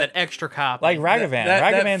lie. yeah, that extra copy. Like Ragavan.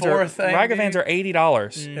 that Ragavans are fourth thing, Ragavans dude. are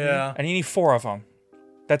 $80, yeah. and you need 4 of them.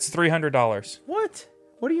 That's $300. What?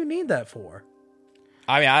 What do you need that for?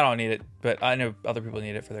 I mean, I don't need it, but I know other people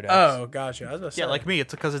need it for their decks. Oh, gotcha. I was about to say, Yeah, like me.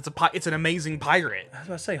 It's because it's an amazing pirate. I was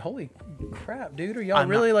about to say, holy crap, dude! Are y'all I'm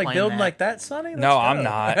really not like playing building that. like that, Sonny? No, Let's I'm go.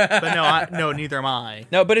 not. But no, neither am I.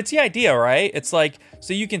 No, but it's the idea, right? It's like,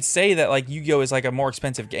 so you can say that like Yu-Gi-Oh is like a more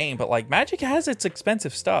expensive game, but like Magic has its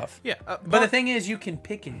expensive stuff. Yeah, But the thing is, you can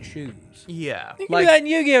pick and choose. yeah. You can Like- do that in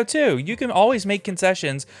Yu-Gi-Oh too. You can always make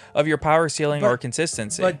concessions of your power ceiling or But-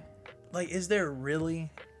 consistency. But like, is there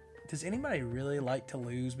really? Does anybody really like to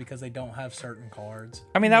lose because they don't have certain cards?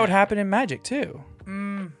 I mean, that would happen in Magic too.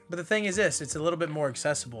 But the thing is this, it's a little bit more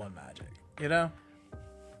accessible in Magic, you know?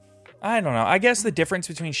 I don't know. I guess the difference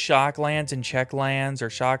between shock lands and check lands, or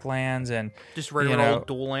shock lands and Just regular you know, old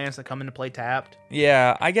dual lands that come into play tapped.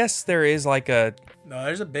 yeah, I guess there is like a No,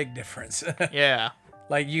 there's a big difference. Yeah.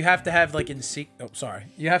 Like, you have to have like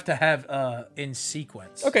you have to have in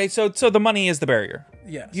sequence. okay. So the money is the barrier.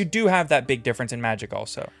 Yes. You do have that big difference in Magic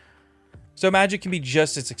also. So Magic can be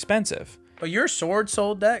just as expensive But your Sword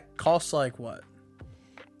Soul deck costs like what?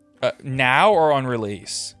 now or on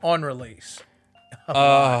release. On release.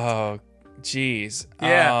 Oh, jeez.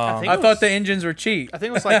 Yeah. think I it thought was- the engines were cheap. I think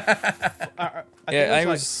it was like I think Yeah, it I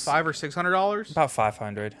was was- like $500 or $600. about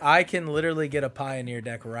 500. I can literally get a Pioneer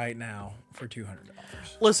deck right now for $200.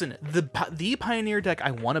 Listen, the Pioneer deck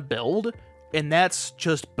I want to build, and that's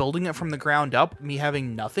just building it from the ground up. Me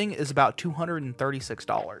having nothing is about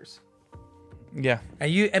 $236. Yeah.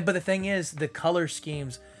 But the thing is, the color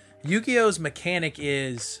schemes, Yu-Gi-Oh's mechanic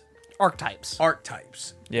is Archetypes.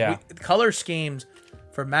 archetypes. Yeah. Color schemes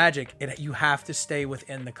for Magic, you have to stay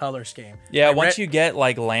within the color scheme. Yeah, Like, once you get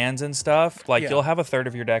like lands and stuff, like Yeah. you'll have a third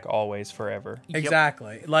of your deck always forever.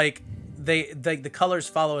 Exactly. Like the colors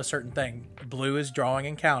follow a certain thing. Blue is drawing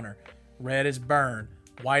and counter. Red is burn.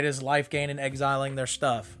 White is life gain and exiling their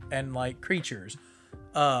stuff and like creatures.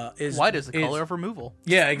 White is the color of removal.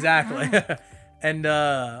 Yeah, exactly. And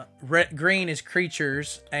green is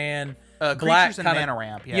creatures, and black Creatures and kinda, mana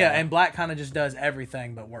ramp, yeah. yeah, and black kind of just does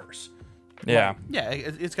everything but worse. Yeah. Yeah,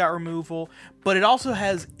 it's got removal, but it also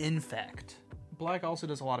has infect. Black also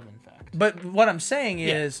does a lot of infect. But what I'm saying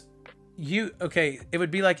is, it would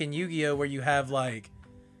be like in Yu-Gi-Oh where you have like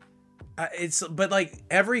But like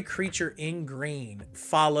every creature in green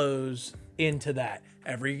follows into that.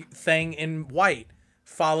 Everything in white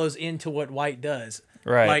follows into what white does.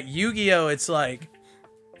 Right. Like Yu-Gi-Oh, it's like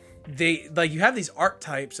you have these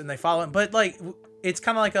archetypes and they follow it, but like it's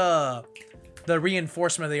kind of like the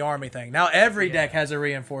reinforcement of the army thing. Now every deck has a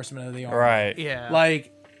reinforcement of the army. Right. Yeah.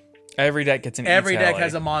 Like Every deck gets an every deck E-tally.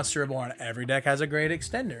 has a monster reborn. Every deck has a great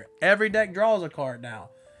extender. Every deck draws a card now.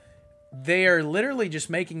 They are literally just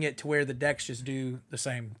making it to where the decks just do the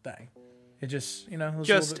same thing. It just, you know, it's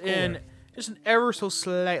a Just little bit cooler. just an ever so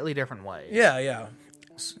slightly different way. Yeah.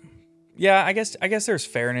 Yeah, I guess there's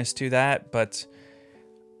fairness to that, but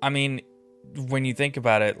I mean, when you think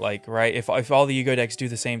about it, like, right, if all the Yu-Gi-Oh decks do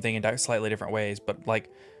the same thing in slightly different ways, but like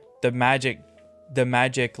the magic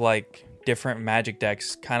like different Magic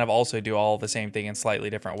decks kind of also do all the same thing in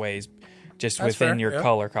slightly different ways, just That's within fair, your yeah.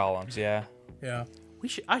 color columns. Yeah. Yeah. We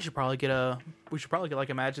should probably get like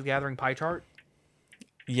a Magic the Gathering pie chart,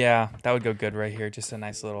 Yeah, that would go good right here. Just a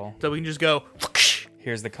nice little. so we can just go.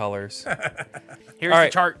 Here's the colors. Here's All the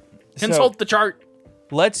right. chart. So- Consult the chart.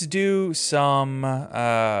 Let's do some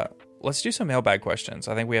mailbag questions.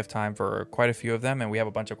 I think we have time for quite a few of them, and we have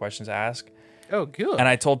a bunch of questions to ask. Oh, good. And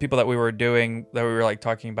I told people that we were like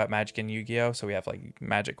talking about Magic and Yu-Gi-Oh, so we have like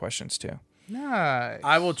Magic questions too. Nice.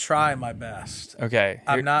 I will try my best. Okay,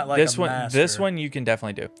 I'm not like this a one. master. This one you can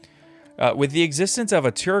definitely do. With the existence of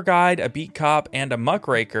a tour guide, a beat cop, and a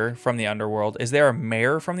muckraker from the underworld, is there a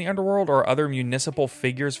mayor from the underworld or other municipal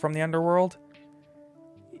figures from the underworld?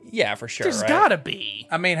 Yeah, for sure. There's right? gotta be.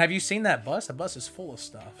 I mean, have you seen that bus? The bus is full of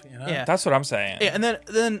stuff, you know? Yeah. That's what I'm saying. Yeah, and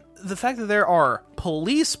then the fact that there are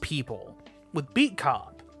police people with beat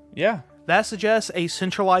cop, Yeah. that suggests a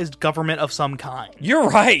centralized government of some kind. You're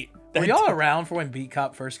right. Were y'all around for when Beat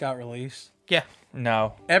Cop first got released? Yeah.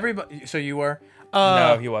 No. Everybody. So you were?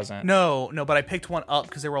 No, he wasn't. No, but I picked one up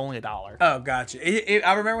because they were only $1. Oh, gotcha.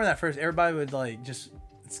 I remember when that first, everybody would like just,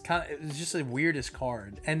 it was just the weirdest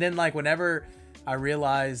card. And then like whenever I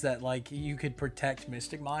realized that like you could protect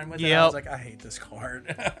Mystic Mind with it, I Yep. was like, I hate this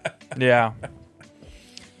card. Yeah.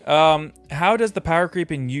 How does the power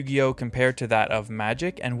creep in Yu-Gi-Oh compare to that of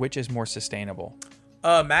Magic, and which is more sustainable?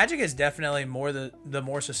 Magic is definitely the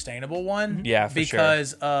more sustainable one. Yeah, for sure.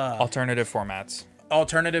 because Alternative formats.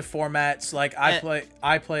 alternative formats like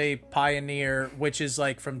I play Pioneer, which is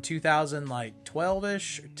like from 2012ish,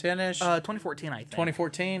 10ish, 2014, I think.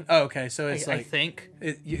 2014. Oh, okay, so it's I like think.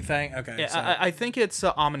 you think okay, Yeah, so, I think it's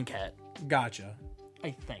Amonkhet. gotcha.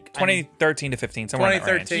 I think. 2013 to 15, somewhere in that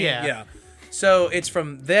range. 2013, Yeah. yeah. So it's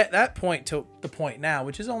from that point to the point now,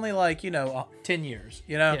 which is only like 10 years,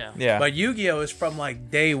 Yeah. Yeah. But Yu-Gi-Oh is from like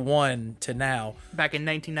day one to now. Back in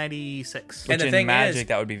 1996. And Which the in thing Magic, is-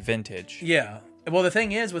 that would be vintage. Yeah. Well, the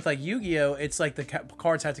thing is with like Yu-Gi-Oh, it's like the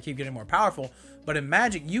cards have to keep getting more powerful. But in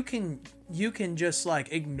Magic, you can just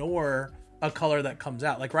like ignore a color that comes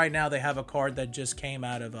out. Like right now, they have a card that just came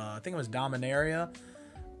out of I think it was Dominaria.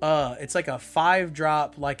 It's like a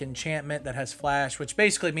 5-drop like enchantment that has flash, which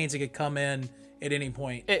basically means it could come in at any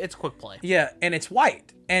point. It's quick play. Yeah, and it's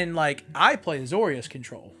white. And like I play Azorius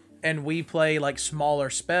control, and we play like smaller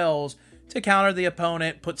spells to counter the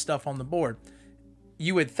opponent, put stuff on the board.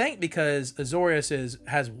 You would think because Azorius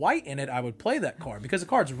has white in it, I would play that card because the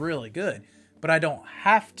card's really good, but I don't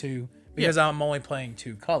have to because I'm only playing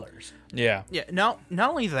 2 colors. Yeah. Yeah. Not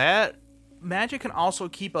only that, Magic can also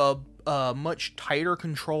keep a much tighter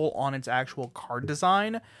control on its actual card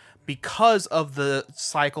design because of the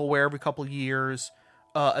cycle where every couple of years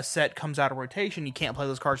a set comes out of rotation. You can't play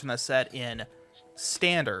those cards from that set in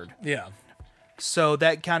Standard. Yeah. So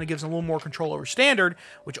that kind of gives them a little more control over Standard,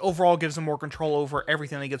 which overall gives them more control over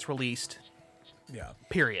everything that gets released. Yeah.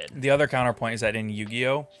 Period. The other counterpoint is that in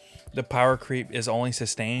Yu-Gi-Oh, the power creep is only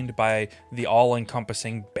sustained by the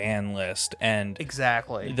all-encompassing ban list, and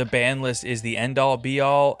Exactly. the ban list is the end-all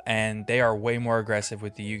be-all, and they are way more aggressive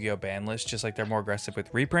with the Yu-Gi-Oh ban list, just like they're more aggressive with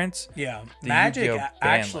reprints. Yeah. The Magic Yu-Gi-Oh ban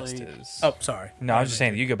actually list is... Oh, sorry. No, I was just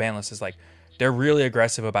saying the Yu-Gi-Oh ban list is like, they're really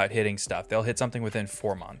aggressive about hitting stuff. They'll hit something within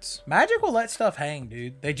 4 months. Magic will let stuff hang,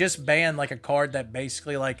 dude. They just banned like a card that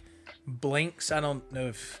basically like blinks. I don't know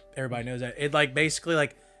if everybody knows that. It like basically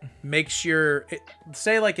like makes your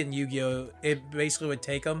say like in Yu-Gi-Oh, it basically would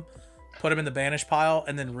take them, put them in the banish pile,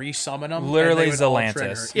 and then resummon them. Literally and they would all Zelantis.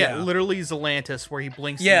 trigger. Yeah, literally Zelantis, where he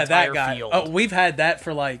blinks Yeah, the entire that guy. field. Oh, we've had that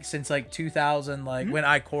for like since like 2000, like when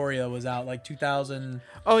Ikoria was out, like 2019,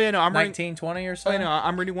 Oh, yeah, no, I'm reading. 20 or so. Oh, yeah, no,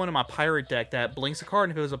 I'm reading one of my pirate deck that blinks a card,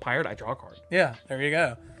 and if it was a pirate, I draw a card. Yeah, there you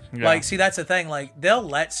go. Yeah. Like, see, that's the thing. Like, they'll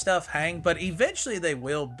let stuff hang, but eventually they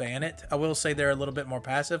will ban it. I will say they're a little bit more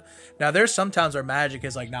passive. Now, there's sometimes where Magic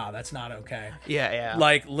is like, nah, that's not okay. Yeah.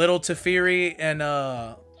 Like, Little Teferi and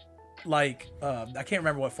like I can't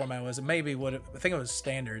remember what format it was. It maybe I think it was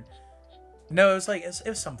standard. No, it was like it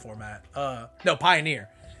was some format. No, Pioneer.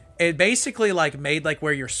 It basically like made like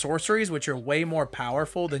where your sorceries, which are way more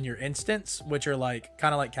powerful than your instants, which are like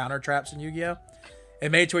kind of like counter traps in Yu-Gi-Oh.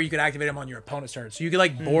 It made it to where you could activate them on your opponent's turn, so you could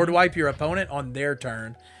like board wipe your opponent on their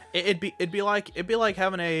turn. It'd be like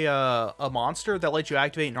having a monster that lets you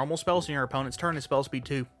activate normal spells in your opponent's turn at spell speed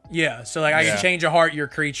 2. Yeah, so like I can change a heart your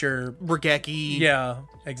creature. Regeki. Yeah,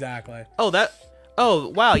 exactly. Oh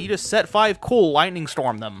wow! You just set 5 cool lightning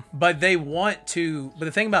storm them. But they want to. But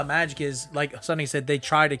the thing about Magic is, like Sonny said, they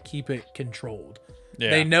try to keep it controlled. Yeah.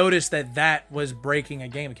 They noticed that was breaking a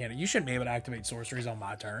game mechanic. You shouldn't be able to activate sorceries on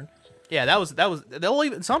my turn. Yeah, that was.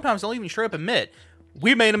 Sometimes they'll even straight up admit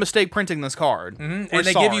we made a mistake printing this card. Mm-hmm.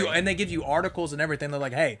 And they give you articles and everything. They're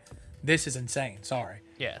like, hey, this is insane. Sorry.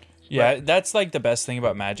 Yeah. Yeah, that's like the best thing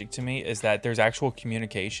about Magic to me is that there's actual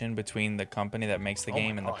communication between the company that makes the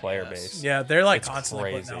game and the player base. Yeah, they're like It's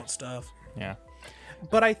constantly crazy. putting out stuff. Yeah.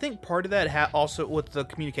 But I think part of that also with the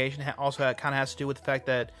communication also kind of has to do with the fact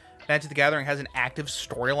that Magic the Gathering has an active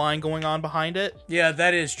storyline going on behind it. Yeah,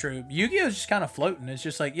 that is true. Yu-Gi-Oh is just kind of floating. It's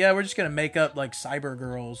just like, yeah, we're just gonna make up like cyber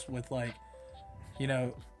girls with like, you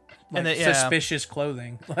know, like suspicious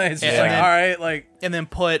clothing. It's just like, all right, like, and then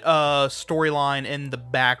put a storyline in the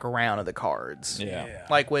background of the cards. Yeah.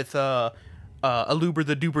 Like with Aluber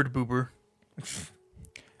the Duber Boober.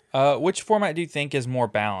 Which format do you think is more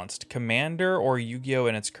balanced, Commander or Yu-Gi-Oh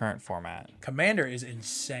in its current format? Commander is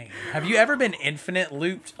insane. Have you ever been infinite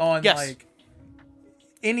looped on like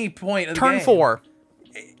any point of the Turn game? 4.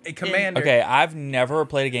 A Commander. Okay, I've never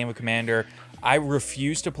played a game of Commander. I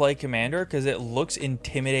refuse to play Commander because it looks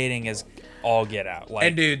intimidating as all get out. Like,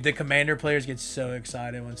 And dude, the Commander players get so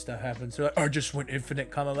excited when stuff happens. They're like, I just went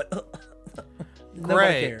infinite combo. Like,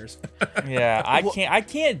 nobody cares. yeah, I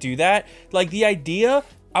can't do that. Like the idea,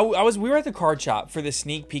 we were at the card shop for the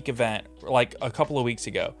sneak peek event like a couple of weeks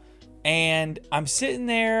ago, and I'm sitting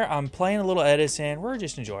there, I'm playing a little Edison, we're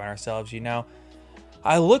just enjoying ourselves, you know.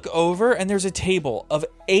 I look over and there's a table of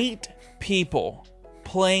 8 people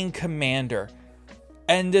playing Commander,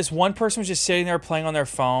 and this one person was just sitting there playing on their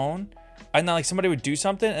phone, and then like somebody would do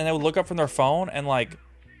something and they would look up from their phone and like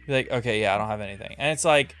be like, okay, yeah, I don't have anything, and it's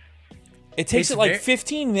like it takes It's it like very-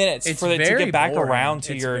 15 minutes It's for it to very get back boring. around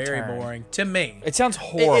to It's your very turn. boring to me. It sounds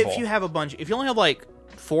horrible. If you only have like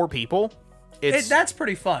 4 people, That's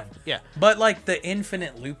pretty fun. Yeah. But like the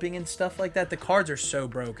infinite looping and stuff like that, the cards are so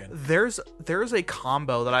broken. There's a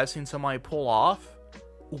combo that I've seen somebody pull off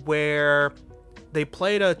where they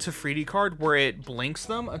played a Tefriti card where it blinks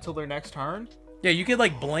them until their next turn. Yeah, you could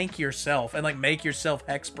like blink yourself and like make yourself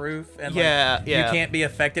hexproof and like, Yeah. you can't be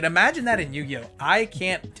affected. Imagine that in Yu-Gi-Oh! I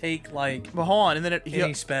can't take like But hold on, and then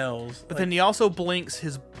any spells. But then he also blinks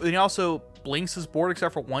his board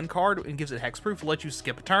except for one card and gives it hexproof to let you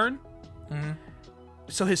skip a turn. Mm-hmm.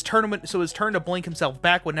 So his turn to blink himself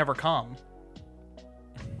back would never come.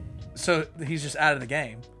 So he's just out of the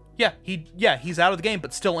game. Yeah, he's out of the game,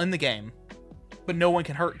 but still in the game. But no one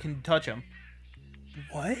can touch him.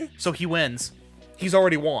 What? So he wins. He's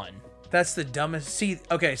already won. That's the dumbest. See,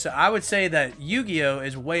 okay, so I would say that Yu-Gi-Oh!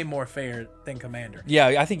 Is way more fair than Commander. Yeah,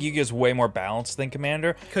 I think Yu-Gi-Oh! Is way more balanced than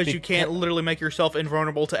Commander. Because you can't literally make yourself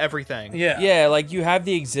invulnerable to everything. Yeah. Yeah, like you have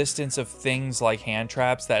the existence of things like hand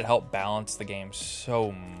traps that help balance the game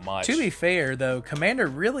so much. To be fair, though, Commander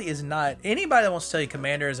really is not. Anybody that wants to tell you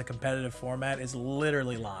Commander is a competitive format is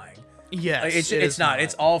literally lying. Yes. Like, it's not.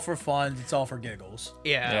 It's all for fun. It's all for giggles.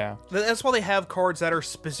 Yeah. That's why they have cards that are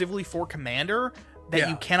specifically for Commander that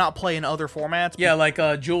you cannot play in other formats. Yeah, like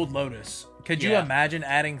Jeweled Lotus. Could you Yeah. imagine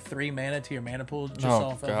adding 3 mana to your mana pool just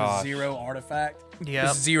off of a gosh. 0 artifact? Yeah.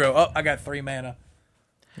 Just 0. Oh, I got 3 mana.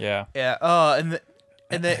 Yeah. Yeah.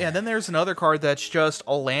 And then there's another card that's just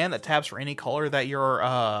a land that taps for any color that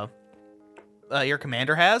your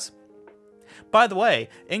commander has. By the way,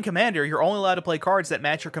 in Commander, you're only allowed to play cards that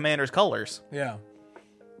match your commander's colors. Yeah.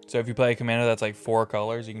 So if you play a Commander that's like 4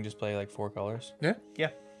 colors, you can just play like 4 colors. Yeah.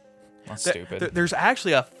 Yeah. That's stupid. There's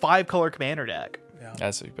actually a 5-color commander deck.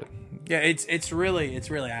 That's stupid. Yeah, it's really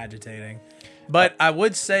agitating. But I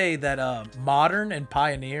would say that Modern and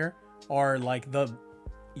Pioneer are like the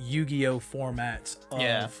Yu-Gi-Oh formats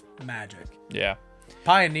of Magic. Yeah.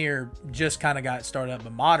 Pioneer just kind of got started up,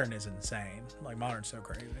 but Modern is insane. Like Modern's so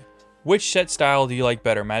crazy. Which set style do you like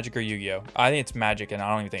better, Magic or Yu-Gi-Oh? I think it's Magic, and I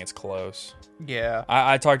don't even think it's close. Yeah.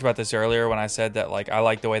 I talked about this earlier when I said that like I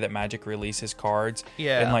like the way that Magic releases cards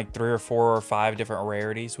in like 3 or 4 or 5 different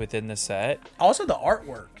rarities within the set. Also the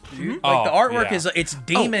artwork, dude. Mm-hmm. Like the artwork yeah. is it's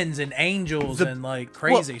demons and angels and like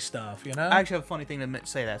crazy stuff, you know? I actually have a funny thing to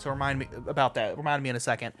say that, so remind me about that. Remind me in a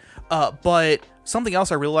second. But something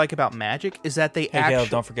else I really like about Magic is that they Hey, actually Caleb,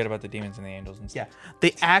 don't forget about the demons and the angels and stuff.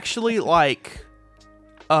 they actually like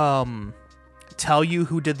tell you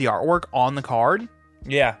who did the artwork on the card,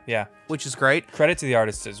 Yeah, yeah. which is great. Credit to the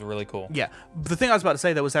artist is really cool. Yeah. The thing I was about to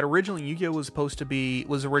say though was that originally Yu-Gi-Oh was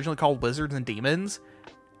originally called Wizards and Demons,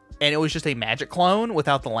 and it was just a Magic clone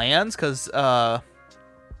without the lands, because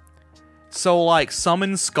so like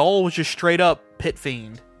Summon Skull was just straight up Pit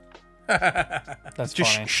Fiend. That's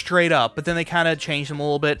Just funny. straight up, but then they kind of changed them a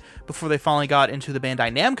little bit before they finally got into the Bandai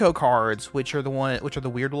Namco cards, which are the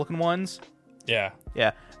weird looking ones. Yeah.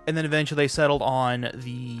 Yeah, and then eventually they settled on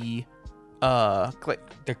the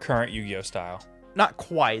The current Yu-Gi-Oh style. not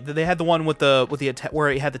quite. They had the one with the where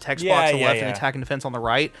it had the text box on the left and attack and defense on the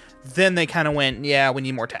right. Then they kind of went, yeah, we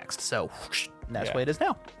need more text. So whoosh, that's the way it is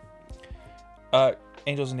now.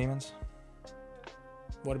 Angels and Demons?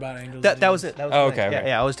 What about angels? That was it. That was Oh, the thing. okay, Yeah, okay.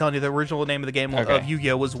 yeah. I was telling you the original name of the game Okay. of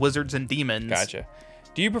Yu-Gi-Oh was Wizards and Demons. Gotcha.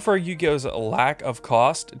 Do you prefer Yu-Gi-Oh's lack of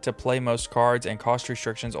cost to play most cards and cost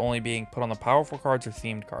restrictions only being put on the powerful cards or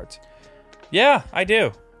themed cards? Yeah, I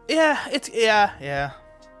do. Yeah, yeah.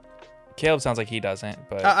 Caleb sounds like he doesn't,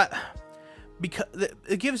 but Because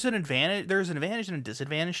it gives an advantage. There's an advantage and a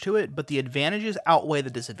disadvantage to it, but the advantages outweigh the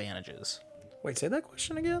disadvantages. Wait, say that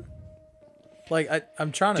question again? Like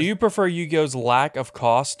I'm trying to do you prefer Yu-Gi-Oh's lack of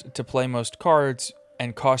cost to play most cards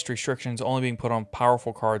and cost restrictions only being put on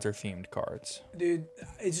powerful cards or themed cards? Dude,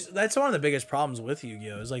 that's one of the biggest problems with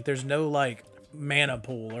Yu-Gi-Oh! Is like there's no like mana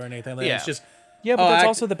pool or anything like that. Yeah. It's just Yeah, but that's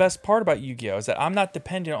also the best part about Yu-Gi-Oh! Is that I'm not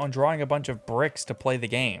dependent on drawing a bunch of bricks to play the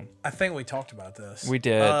game. I think we talked about this. We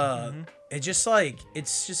did. It just like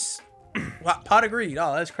it's just pot of greed.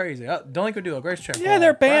 Oh, that's crazy. Delinquent Duo, Grace Check. Yeah,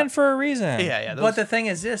 they're banned for a reason. Yeah. But the thing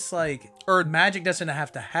is this, like, or Magic doesn't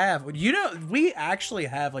have to have. You know, we actually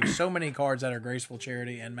have like so many cards that are Graceful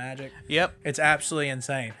Charity and Magic. Yep. It's absolutely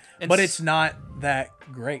insane. And But it's not that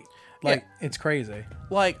great. Like, Yeah. it's crazy.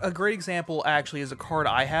 Like a great example actually is a card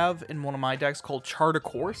I have in one of my decks called Chart of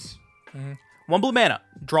Course. 1 blue mana,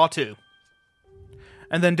 draw 2,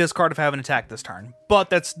 and then discard if I have an attack this turn. But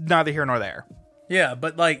that's neither here nor there. Yeah,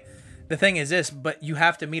 but like the thing is this, but you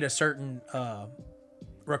have to meet a certain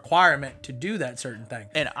requirement to do that certain thing.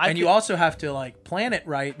 And you also have to like plan it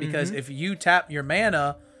right, because if you tap your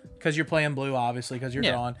mana, because you're playing blue, obviously, because you're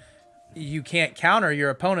drawing, you can't counter your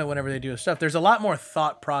opponent whenever they do stuff. There's a lot more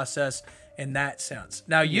thought process in that sense.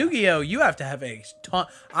 Now, Yu-Gi-Oh, you have to have a ton.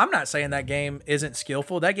 I'm not saying that game isn't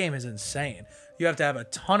skillful. That game is insane. You have to have a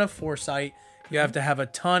ton of foresight. You have to have a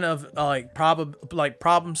ton of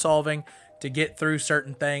problem solving to get through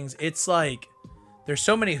certain things. It's like there's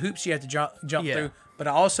so many hoops you have to jump through. But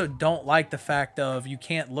I also don't like the fact of you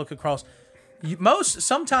can't look across.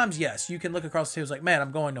 Sometimes yes, you can look across the tables like, man,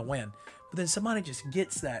 I'm going to win. But then somebody just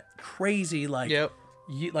gets that crazy like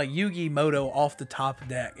Yugi Moto off the top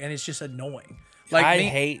deck, and it's just annoying. Like I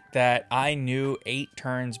hate that I knew 8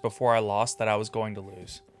 turns before I lost that I was going to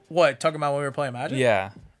lose. What, talking about when we were playing Magic?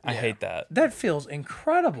 Yeah, I hate that. That feels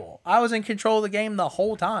incredible. I was in control of the game the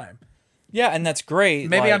whole time. Yeah, and that's great.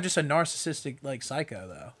 Maybe like, I'm just a narcissistic like psycho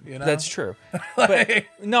though. You know, That's true. But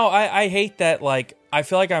no, I hate that. Like, I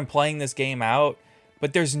feel like I'm playing this game out,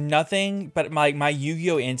 but there's nothing. But my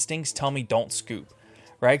Yu-Gi-Oh instincts tell me don't scoop,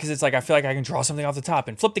 right? Because it's like I feel like I can draw something off the top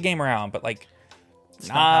and flip the game around, but like,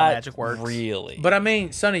 not how Magic works. really. But I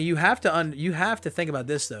mean, Sonny, you have to think about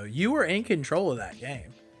this though. You were in control of that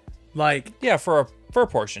game, like. Yeah, for a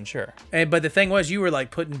portion, sure. But the thing was, you were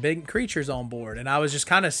like putting big creatures on board, and I was just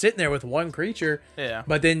kind of sitting there with one creature. Yeah.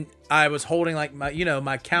 But then I was holding like my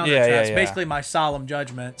counter traps, basically my solemn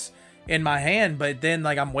judgments in my hand. But then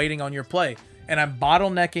like I'm waiting on your play, and I'm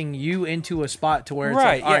bottlenecking you into a spot to where it's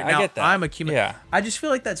Right, like, all right, yeah, now I get that. I'm accumulating. Yeah. I just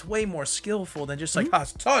feel like that's way more skillful than just like a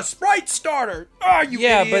sprite starter. You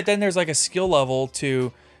Yeah, idiot. but then there's like a skill level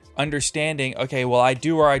to understanding, okay, well, I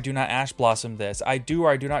do or I do not Ash Blossom this. I do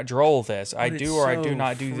or I do not Droll this. I But do it's or I so do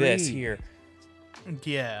not do this free. here.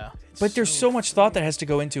 Yeah. But there's so much thought that has to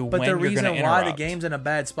go into But when the you're going reason to why interrupt. the game's in a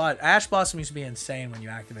bad spot, Ash Blossom used to be insane when you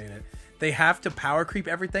activate it. They have to power creep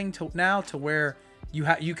everything to where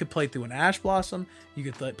you could play through an Ash Blossom, you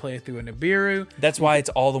could play through a Nibiru. That's why it's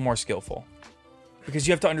all the more skillful. Because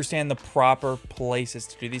you have to understand the proper places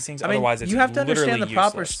to do these things. I mean, Otherwise, it's you have to understand the literally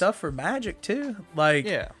proper useless. stuff for Magic too. Like,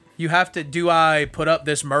 Yeah. You have to, do I put up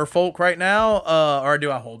this merfolk right now? Or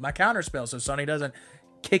do I hold my counter spell so Sonny doesn't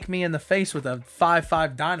kick me in the face with a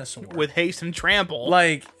 5/5 dinosaur? With haste and trample.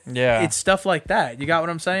 Like, Yeah. it's stuff like that. You got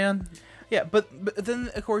what I'm saying? Yeah, but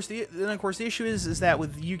then of course the issue is that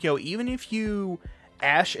with Yu-Gi-Oh, even if you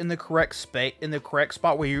ash in the correct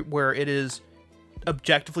spot where it is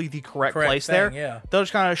objectively the correct place thing, there, yeah. they'll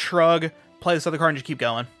just kind of shrug, play this other card, and just keep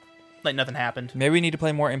going, like nothing happened. Maybe we need to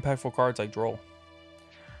play more impactful cards like Droll.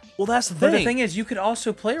 Well, that's the But thing. the thing is, you could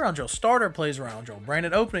also play around Joel. Starter plays around Joel.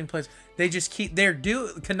 Branded Opening plays. They just keep.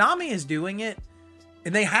 Konami is doing it,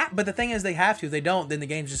 and they have. But the thing is, they have to. If they don't, then the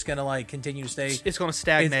game's just gonna like continue to stay. It's going to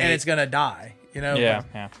stagnate, and it's gonna die. You know. Yeah,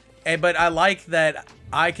 But, yeah. but I like that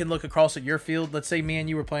I can look across at your field. Let's say me and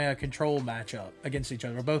you were playing a control matchup against each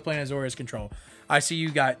other. We're both playing Azorius control. I see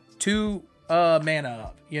you got 2 mana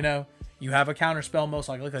up. You know. You have a counter spell most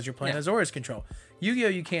likely because you're playing Azorius control. Yu-Gi-Oh,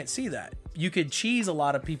 you can't see that. You could cheese a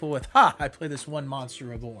lot of people with, I play this 1 Monster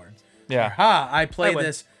Reborn. Yeah. Or, I play would.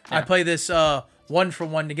 this. I play this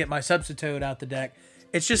 1-for-1 to get my Substitute out the deck.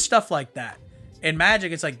 It's just stuff like that. In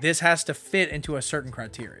Magic, it's like this has to fit into a certain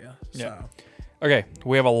criteria. So. Yeah. Okay,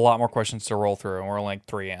 we have a lot more questions to roll through, and we're like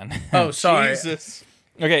 3 in. Oh, sorry. Jesus.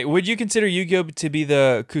 Okay, would you consider Yu-Gi-Oh to be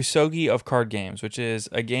the Kusogi of card games, which is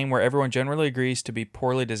a game where everyone generally agrees to be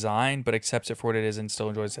poorly designed, but accepts it for what it is and still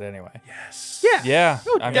enjoys it anyway? Yes. Yeah. Yeah,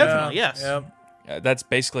 Oh, I mean, definitely. Yes. Yep. that's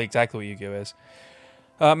basically exactly what Yu-Gi-Oh is.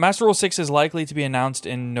 Master Rule 6 is likely to be announced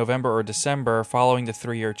in November or December, following the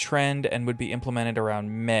 3-year trend, and would be implemented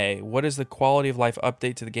around May. What is the quality of life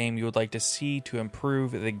update to the game you would like to see to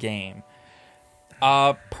improve the game?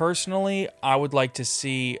 Personally, I would like to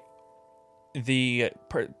see the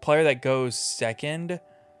player that goes second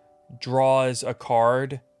draws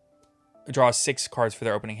 6 cards for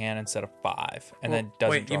their opening hand instead of 5, and then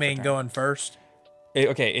doesn't. Wait, draw you for mean turn. going first?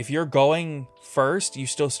 Okay, if you're going first, you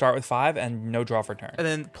still start with 5 and no draw for turn. And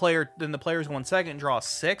then the player's going second, draws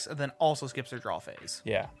 6, and then also skips their draw phase.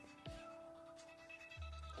 Yeah.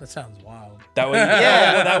 That sounds wild. That way,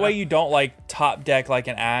 that way you don't like top deck like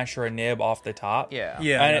an Ash or a Nib off the top. Yeah.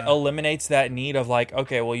 Yeah. And it eliminates that need of like,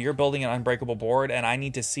 okay, well, you're building an unbreakable board, and I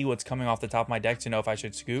need to see what's coming off the top of my deck to know if I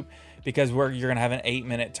should scoop, because you're gonna have an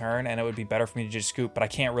 8-minute turn, and it would be better for me to just scoop, but I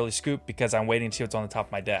can't really scoop because I'm waiting to see what's on the top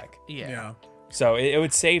of my deck. Yeah. So it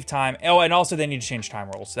would save time. Oh, and also they need to change time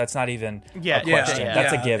rules. That's not even a question.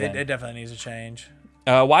 That's a given. It definitely needs to change.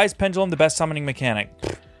 Why is Pendulum the best summoning mechanic?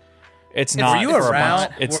 It's not. you for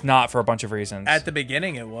around? It's not for a bunch of reasons. At the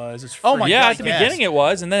beginning, it was. It's Oh my free. yeah, God, at the yes. beginning it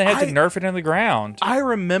was, and then they had to nerf it into the ground. I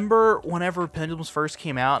remember whenever Pendulums first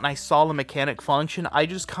came out and I saw the mechanic function, I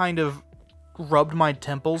just kind of rubbed my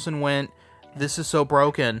temples and went, this is so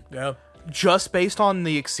broken. Yeah. Just based on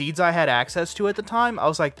the exceeds I had access to at the time, I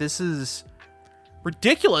was like, this is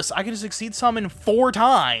ridiculous. I can just exceed summon 4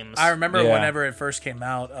 times. I remember Yeah. whenever it first came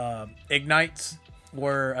out, Ignites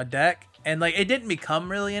were a deck. And like it didn't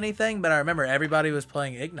become really anything, but I remember everybody was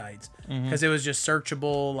playing Ignites because it was just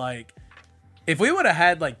searchable. Like if we would have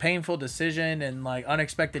had like Painful Decision and like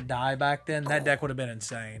Unexpected Die back then, that deck would have been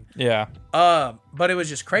insane. Yeah. But it was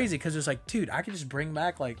just crazy because it was like, dude, I could just bring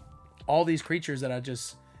back like all these creatures that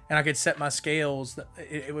and I could set my scales.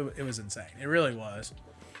 It was insane. It really was.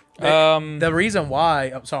 The reason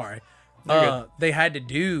why, they had to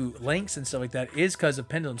do links and stuff like that is because of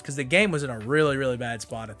Pendulums, because the game was in a really, really bad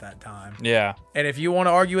spot at that time. Yeah. And if you want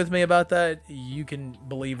to argue with me about that, you can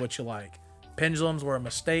believe what you like. Pendulums were a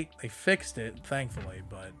mistake. They fixed it, thankfully,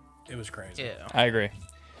 but it was crazy. Yeah. I agree.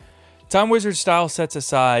 Time Wizard style sets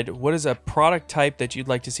aside, what is a product type that you'd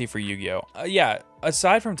like to see for Yu-Gi-Oh? Yeah,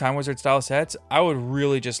 aside from Time Wizard style sets, I would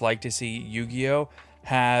really just like to see Yu-Gi-Oh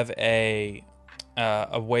have a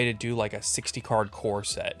way to do like a 60 card core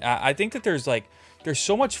set. I think that there's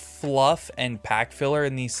so much fluff and pack filler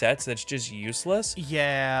in these sets that's just useless.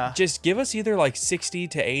 Yeah. Just give us either like 60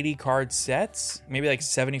 to 80 card sets, maybe like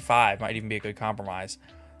 75 might even be a good compromise,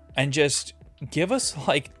 and just give us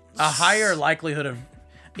like A higher likelihood of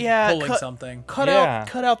pulling something. Cut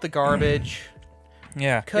out the garbage.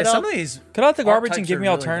 yeah. Some of these Cut out the garbage and archetypes give are me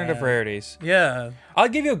really alternative bad. rarities. Yeah. I'll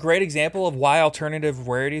give you a great example of why alternative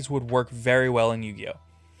rarities would work very well in Yu-Gi-Oh!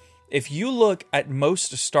 If you look at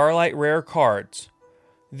most Starlight rare cards,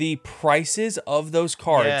 the prices of those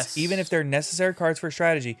cards, Yes. even if they're necessary cards for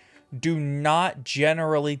strategy, do not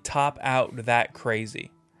generally top out that crazy.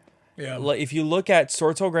 Yeah. Like, if you look at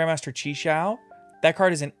Sword Soul Grandmaster Chi Xiao, that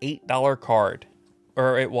card is an $8 card.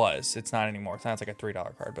 Or it was. It's not anymore. It's like a $3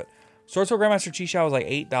 card, but Sword Soul Grandmaster Chi Xiao was like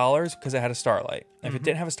 $8 because it had a Starlight. If it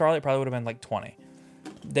didn't have a Starlight, it probably would have been like $20.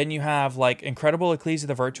 Then you have like Incredible Ecclesia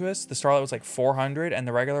the Virtuous. The Starlight was like 400, and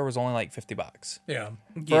the regular was only like $50. Yeah.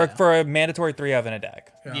 For a mandatory 3 of in a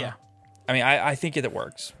deck. Yeah. I mean, I think it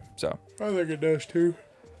works. So, I think it does too.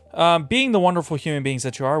 being the wonderful human beings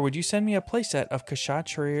that you are, would you send me a playset of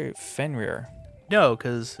Kshatriya Fenrir? No,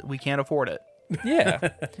 because we can't afford it. Yeah.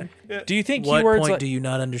 Do you think What keywords point like, do you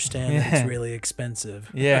not understand that it's really expensive?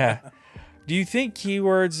 Yeah. Do you think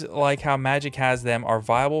keywords like how Magic has them are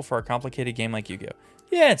viable for a complicated game like Yu-Gi-Oh?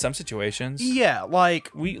 Yeah, in some situations. Yeah, like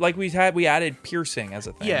We added piercing as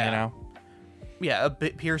a thing, Yeah. you know? a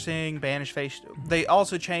bit piercing, banished face. They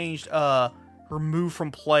also changed remove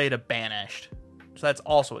from play to banished. So that's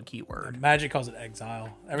also a keyword. Magic calls it exile.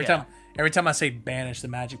 Every time I say banish, the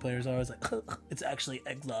Magic players are always like, it's actually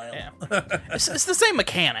exile. Yeah. it's the same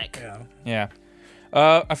mechanic. Yeah.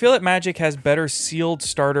 I feel that Magic has better sealed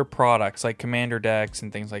starter products like Commander decks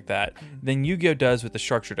and things like that than Yu-Gi-Oh does with the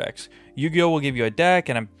structure decks. Yu-Gi-Oh will give you a deck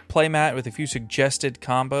and a playmat with a few suggested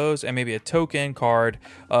combos and maybe a token card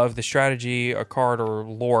of the strategy, a card, or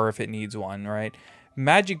lore if it needs one, right?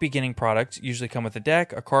 Magic beginning products usually come with a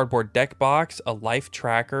deck, a cardboard deck box, a life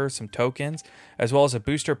tracker, some tokens, as well as a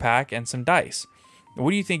booster pack and some dice.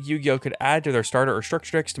 What do you think Yu-Gi-Oh could add to their starter or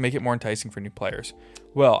structure decks to make it more enticing for new players?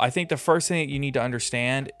 Well, I think the first thing that you need to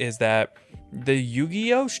understand is that the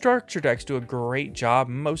Yu-Gi-Oh structure decks do a great job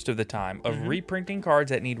most of the time of reprinting cards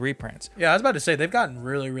that need reprints. Yeah, I was about to say, they've gotten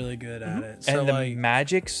really, really good at it. So And the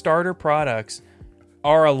Magic starter products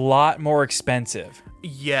are a lot more expensive.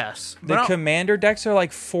 Yes. The Commander decks are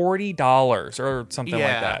like $40 or something like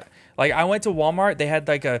Yeah. that. Like, I went to Walmart, they had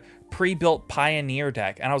like a pre-built Pioneer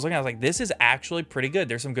deck, and I was looking, I was like, this is actually pretty good.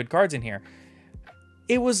 There's some good cards in here.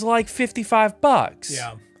 It was like $55.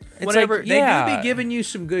 yeah. It's Whatever. like, They yeah. do be giving you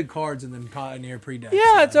some good cards in them Pioneer pre-decks.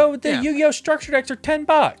 Yeah, so the Yeah. Yu-Gi-Oh structure decks are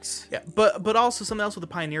 $10. Yeah, but also something else with the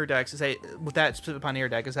Pioneer decks is that with that specific Pioneer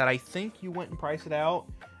deck is that I think you went and priced it out.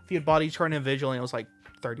 If you had bought each card individually, it was like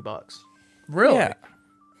 $30. Really? Yeah.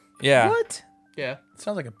 Yeah. What? Yeah.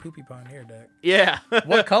 Sounds like a poopy Pioneer deck. Yeah.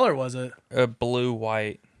 What color was it? Blue,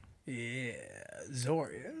 white. Yeah,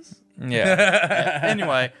 Zorius. Yeah.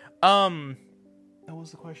 Anyway, what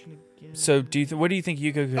was the question again? So what do you think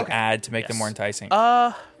Yu-Gi-Oh could add to make them Yes. more enticing?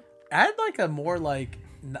 Add like a more like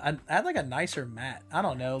add like a nicer mat. I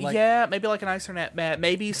don't know. Like yeah, maybe like an nicer net mat.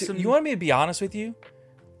 Maybe some. You want me to be honest with you?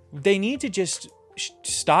 They need to just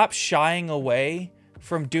stop shying away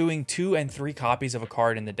from doing 2 and 3 copies of a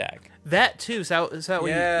card in the deck. that too. So that way,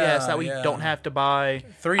 so that way you don't have to buy.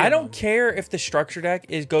 3. I of don't them. care if the structure deck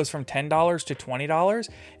goes from $10 to $20.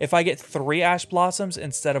 If I get 3 Ash Blossoms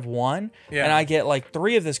instead of 1, Yeah. and I get like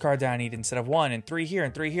 3 of this card that I need instead of 1, and 3 here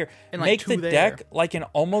and 3 here, And, like, make 2 the there. deck like an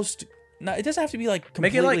almost. No, it doesn't have to be like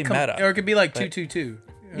Make completely it like meta. or it could be like 2/2/2.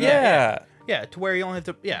 yeah. Yeah, to where you only have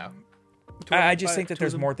to. Yeah. I just think that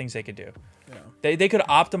there's more things they could do. They could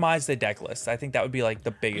optimize the deck list. I think that would be like the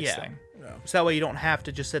biggest Yeah. thing. So that way you don't have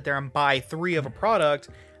to just sit there and buy 3 of a product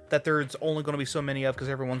that there's only going to be so many of because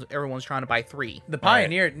everyone's trying to buy 3. The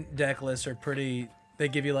Pioneer deck lists are pretty. They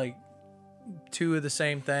give you like 2 of the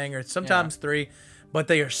same thing, or sometimes 3, but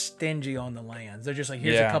they are stingy on the lands. They're just like,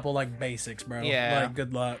 here's a Yeah. couple like basics, bro. Yeah. Like,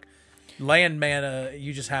 good luck. Land mana,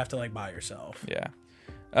 you just have to like buy yourself. Yeah.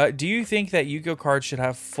 Do you think that Yu-Gi-Oh cards should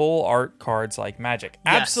have full art cards like Magic?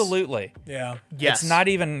 Yes. Absolutely. Yeah. Yes. It's not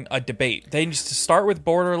even a debate. They just start with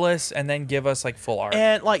borderless and then give us like full art.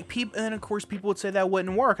 And like people, and then of course people would say that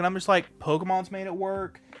wouldn't work, and I'm just like, Pokemon's made it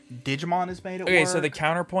work, Digimon has made it work. Okay, so the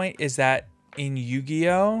counterpoint is that in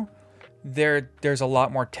Yu-Gi-Oh, there's a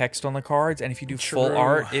lot more text on the cards, and if you do full True.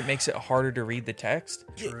 art, it makes it harder to read the text.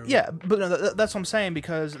 yeah, but no, that's what I'm saying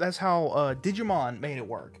because that's how Digimon made it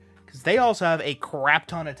work because they also have a crap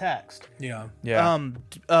ton of text. Yeah.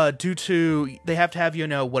 Yeah. Due to they have to have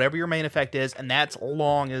whatever your main effect is, and that's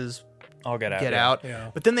long as I'll get out. get yeah. out.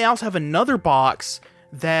 Yeah. But then they also have another box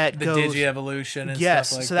that The goes Digi-Evolution and yes,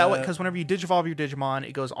 stuff like so that way because whenever you digivolve your Digimon,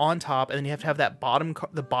 it goes on top, and then you have to have that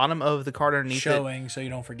the bottom of the card underneath showing so you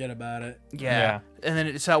don't forget about it. it. Yeah. And then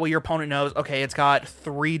it's that way your opponent knows, okay, it's got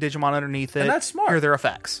 3 Digimon underneath it. And that's smart. Here are their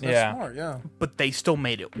effects. That's Yeah. smart, yeah. But they still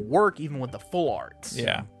made it work even with the full arts.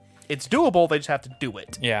 Yeah. It's doable, they just have to do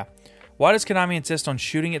it. Yeah. Why does Konami insist on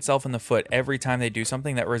shooting itself in the foot every time they do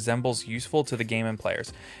something that resembles useful to the game and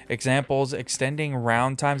players? Examples: extending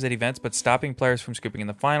round times at events but stopping players from scooping in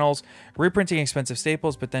the finals, reprinting expensive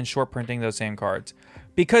staples but then short printing those same cards.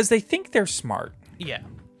 Because they think they're smart. Yeah.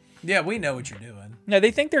 Yeah, we know what you're doing. No,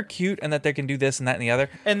 they think they're cute and that they can do this and that and the other.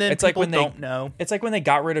 And then it's like people when don't know. It's like when they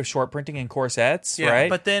got rid of short printing in corsets, Yeah, right?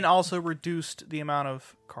 But then also reduced the amount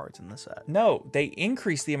of cards in the set. No, they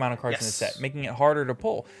increased the amount of cards in the Yes. set, making it harder to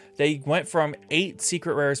pull. They went from 8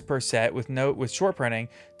 secret rares per set with short printing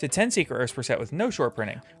to 10 secret rares per set with no short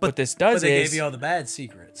printing. What this does But they is gave you all the bad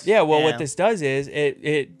secrets. yeah, well, Yeah. what this does is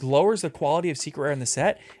it lowers the quality of secret rare in the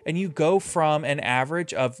set, and you go from an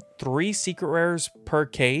average of 3 secret rares per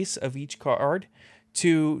case of each card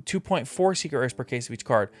to 2.4 secret rares per case of each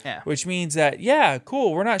card. Yeah. Which means that, yeah,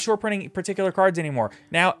 cool, we're not short printing particular cards anymore.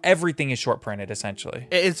 Now everything is short printed, essentially.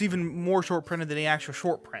 It's even more short printed than the actual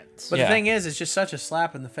short prints. But Yeah. the thing is, it's just such a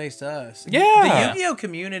slap in the face to us. Yeah. The Yu-Gi-Oh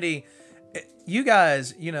community, you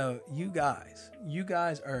guys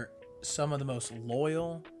are some of the most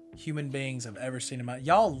loyal human beings I've ever seen in my.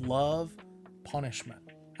 Y'all love punishment.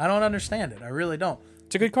 I don't understand it. I really don't.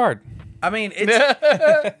 It's a good card. I mean,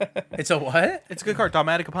 it's a what? It's a good card.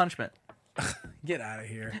 Dogmatic Punishment. Get out of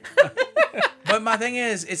here. But my thing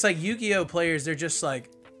is, it's like Yu-Gi-Oh players. They're just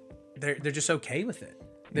like, they're just okay with it.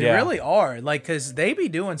 They Yeah. really are. Like, cause they be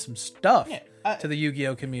doing some stuff Yeah, to the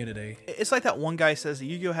Yu-Gi-Oh community. It's like that one guy says that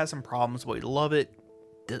Yu-Gi-Oh has some problems, but we love it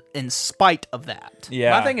in spite of that.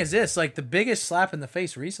 Yeah. My thing is this: like the biggest slap in the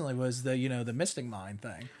face recently was the the Mystic Mind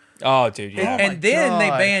thing. Oh, dude, yeah. And then they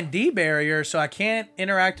God. banned D-Barrier, so I can't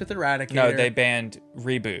interact with Eradicator. No, they banned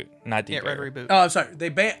Reboot, not Yeah, D-Barrier. Red Reboot. Oh, I'm sorry. They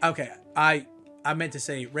banned. Okay, I meant to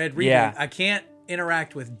say Red Reboot. Yeah. I can't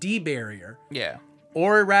interact with D-Barrier Yeah.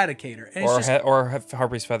 or Eradicator. And it's just, or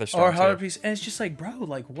Harpy's Featherstorm. or too. Harpies, and it's just like, bro,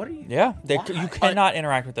 like, what are you? Yeah, Why? you cannot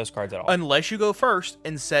interact with those cards at all. Unless you go first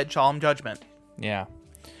and said Solemn Judgment. Yeah.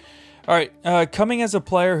 All right. Coming as a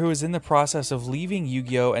player who is in the process of leaving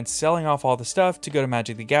Yu-Gi-Oh! And selling off all the stuff to go to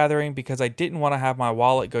Magic the Gathering because I didn't want to have my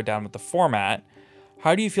wallet go down with the format,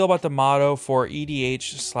 how do you feel about the motto for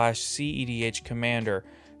EDH/CEDH Commander?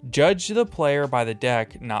 Judge the player by the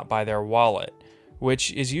deck, not by their wallet,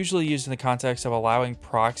 which is usually used in the context of allowing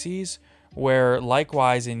proxies, where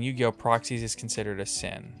likewise in Yu-Gi-Oh! Proxies is considered a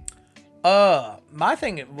sin. My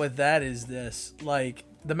thing with that is this: like,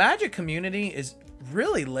 the Magic community is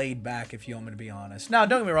really laid back, if you want me to be honest. Now,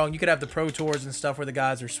 don't get me wrong, you could have the Pro Tours and stuff where the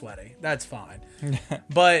guys are sweaty. That's fine.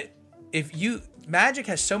 But Magic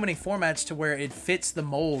has so many formats to where it fits the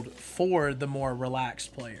mold for the more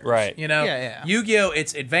relaxed players. Right. You know? Yeah. Yu-Gi-Oh!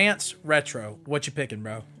 It's advanced, retro. What you picking,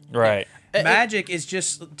 bro? Right. Magic is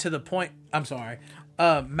just to the point. I'm sorry.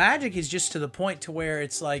 Magic is just to the point to where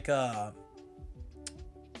it's like,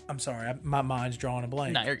 I'm sorry, my mind's drawing a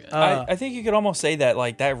blank. No, you're good. I think you could almost say that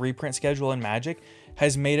like that reprint schedule in Magic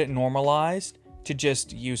has made it normalized to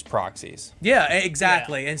just use proxies. Yeah,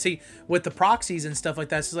 exactly. And see, with the proxies and stuff like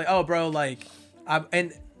that, it's like, oh, bro, like,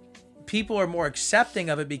 and people are more accepting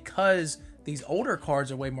of it because these older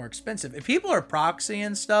cards are way more expensive. If people are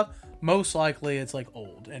proxying stuff, most likely it's like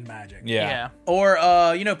old in Magic. Yeah. Or,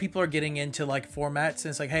 people are getting into like formats and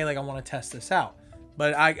it's like, hey, like, I want to test this out.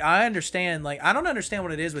 But I understand, like, I don't understand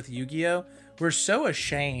what it is with Yu-Gi-Oh! We're so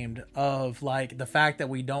ashamed of, like, the fact that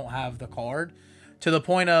we don't have the card to the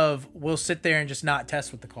point of we'll sit there and just not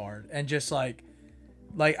test with the card. And just, like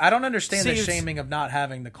I don't understand the shaming of not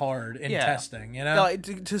having the card in testing, you know?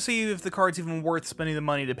 Like, to see if the card's even worth spending the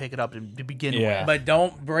money to pick it up to begin with. But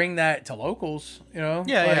don't bring that to locals, you know?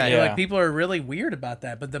 Like, people are really weird about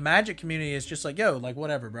that. But the Magic community is just like, yo, like,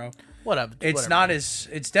 whatever, bro. Whatever. It's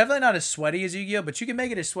definitely not as sweaty as Yu-Gi-Oh, but you can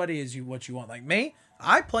make it as sweaty as what you want. Like me,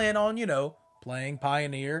 I plan on, playing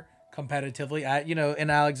Pioneer competitively at, in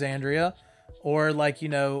Alexandria or like,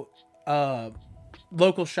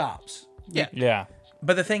 local shops. Yeah. Yeah.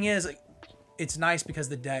 But the thing is, like, it's nice because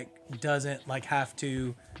the deck doesn't like I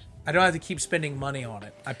don't have to keep spending money on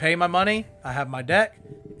it. I pay my money, I have my deck,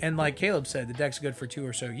 and like Caleb said, the deck's good for 2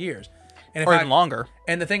 or so years. And Or even longer.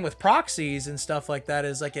 And the thing with proxies and stuff like that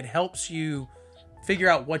is like it helps you figure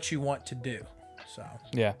out what you want to do. So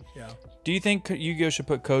Yeah. Do you think Yu-Gi-Oh! Should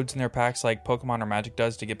put codes in their packs like Pokemon or Magic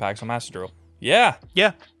does to get packs on Master Duel? Yeah.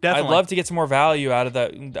 Yeah, definitely. I'd love to get some more value out of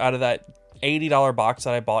that $80 box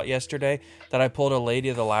that I bought yesterday that I pulled a Lady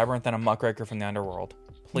of the Labyrinth and a Muckraker from the Underworld.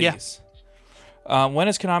 Please. When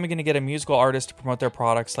is Konami going to get a musical artist to promote their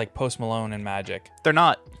products like Post Malone and Magic? They're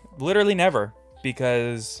not. Literally never,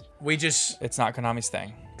 because it's not Konami's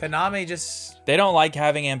thing. Konami just... They don't like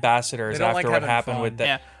having ambassadors They don't after like what having happened fun. with that.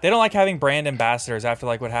 Yeah. They don't like having brand ambassadors after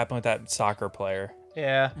like what happened with that soccer player.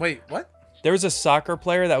 Yeah. Wait, what? There was a soccer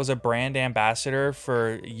player that was a brand ambassador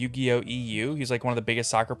for Yu-Gi-Oh! EU. He's like one of the biggest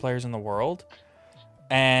soccer players in the world.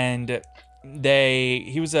 And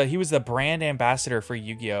he was the brand ambassador for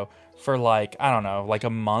Yu-Gi-Oh! For like, I don't know, like a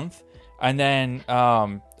month. And then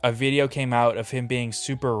a video came out of him being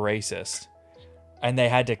super racist. And they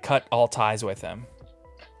had to cut all ties with him.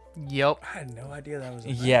 Yep. I had no idea that was a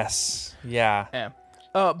thing. Yes. Yeah. Yeah.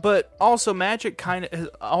 But also Magic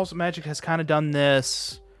has kind of done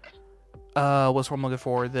this. What's what I'm looking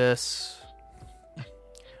for? This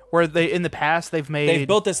where they in the past they've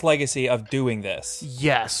built this legacy of doing this.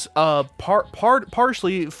 Yes.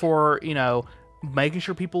 Partially for making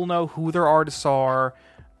sure people know who their artists are,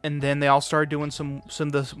 and then they all started doing some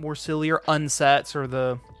of the more sillier unsets or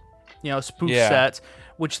the spoof sets,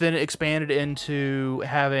 which then expanded into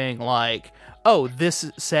having like, oh,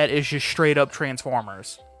 this set is just straight up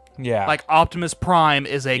Transformers. Yeah. Like Optimus Prime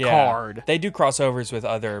is a card. They do crossovers with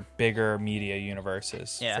other bigger media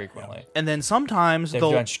universes frequently. And then sometimes they've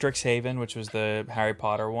done Strixhaven, which was the Harry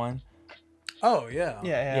Potter one. Oh, yeah.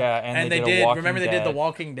 Yeah, and they did remember they did The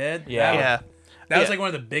Walking Dead? Yeah. That was like one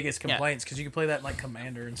of the biggest complaints because you could play that in like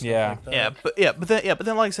Commander and stuff like that. But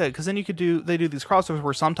then like I said, because then they do these crossovers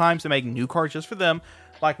where sometimes they make new cards just for them.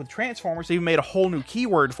 Like with Transformers, they even made a whole new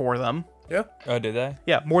keyword for them. Yeah. Oh, did they?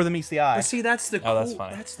 Yeah, more than meets the eye. But see, that's the cool. That's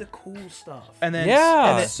funny. That's the cool stuff. And then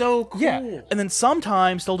that's so cool. Yeah, and then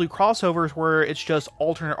sometimes they'll do crossovers where it's just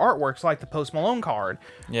alternate artworks, like the Post Malone card.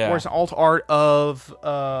 Yeah. Where it's an alt art of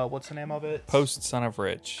what's the name of it? Post Son of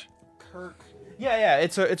Rich. Kirk. Yeah.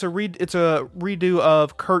 It's a redo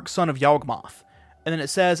of Kirk, son of Yawgmoth, and then it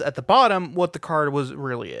says at the bottom what the card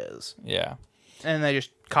really is. Yeah. And they just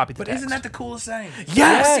copy the But text. isn't that the coolest thing?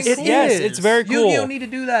 Yes, it yes, is. it's very cool. Yu-Gi-Oh! Need to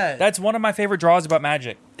do that. That's one of my favorite draws about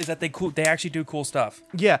Magic is that they actually do cool stuff.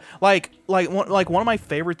 Yeah, like one of my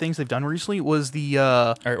favorite things they've done recently was the.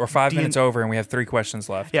 All right, we're 5 minutes over and we have 3 questions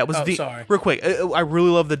left. Yeah, it was sorry. Real quick, I really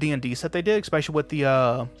love the D&D set they did, especially with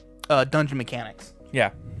the dungeon mechanics. Yeah.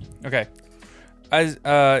 Okay.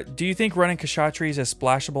 Do you think running Kshatris as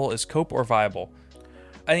splashable is cope or viable?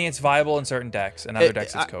 I think it's viable in certain decks, and other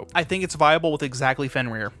decks it's cope. I think it's viable with exactly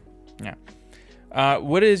Fenrir. Yeah.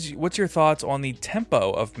 What's your thoughts on the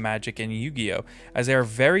tempo of Magic and Yu-Gi-Oh? As they are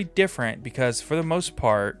very different because for the most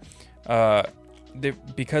part,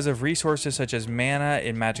 because of resources such as mana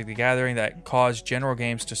in Magic the Gathering that cause general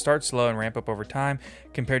games to start slow and ramp up over time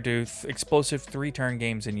compared to explosive 3-turn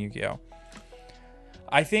games in Yu-Gi-Oh.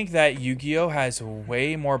 I think that Yu-Gi-Oh has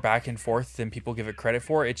way more back and forth than people give it credit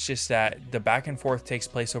for. It's just that the back and forth takes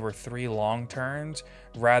place over 3 long turns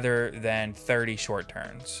rather than 30 short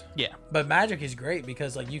turns. Yeah. But Magic is great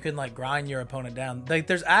because like you can like grind your opponent down. Like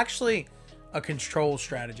there's actually a control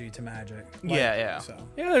strategy to Magic. Like, Yeah. So.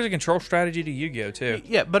 Yeah, there's a control strategy to Yu-Gi-Oh too.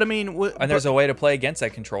 Yeah, but I mean... And there's a way to play against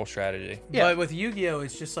that control strategy. Yeah. But with Yu-Gi-Oh,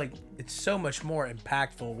 it's just like it's so much more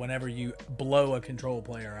impactful whenever you blow a control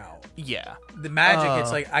player out. Yeah. The Magic,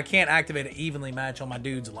 it's like I can't activate an evenly match on my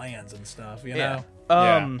dude's lands and stuff. You know.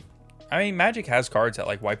 Yeah. I mean, Magic has cards that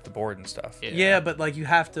like wipe the board and stuff. Yeah, but like you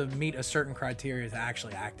have to meet a certain criteria to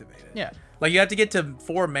actually activate it. Yeah. Like you have to get to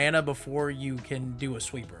 4 mana before you can do a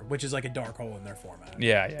sweeper, which is like a dark hole in their format.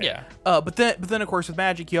 Yeah. But then of course with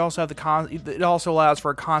Magic you also have it also allows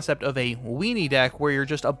for a concept of a weenie deck where you're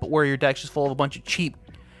just where your deck's just full of a bunch of cheap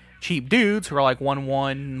dudes who are like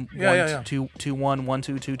 1/1, 1/2, 2/1,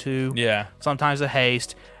 1/2, 2/2. Yeah. Sometimes a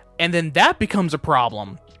haste, and then that becomes a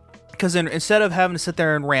problem because then instead of having to sit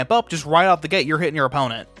there and ramp up, just right off the gate you're hitting your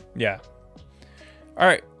opponent. Yeah. All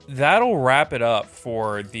right. That'll wrap it up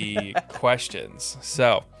for the questions.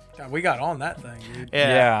 So, God, we got on that thing, dude.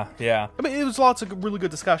 yeah. I mean, it was lots of really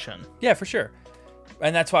good discussion. Yeah, for sure.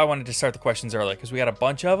 And that's why I wanted to start the questions early because we got a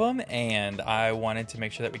bunch of them and I wanted to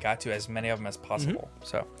make sure that we got to as many of them as possible.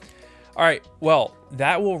 So, all right. Well,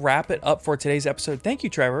 that will wrap it up for today's episode. Thank you,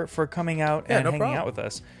 Trevor, for coming out and hanging out with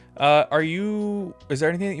us. Is there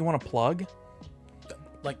anything that you want to plug?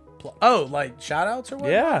 Like shout outs or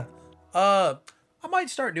what? Yeah. I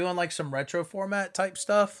might start doing like some retro format type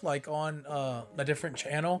stuff like on a different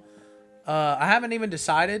channel. I haven't even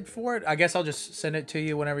decided for it. I guess I'll just send it to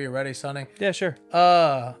you whenever you're ready, Sonny. Yeah, sure.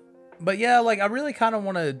 But yeah, like I really kind of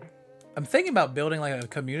want to. I'm thinking about building like a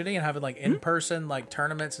community and having like in-person like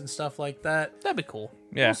tournaments and stuff like that. That'd be cool.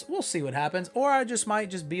 Yeah. We'll see what happens. Or I just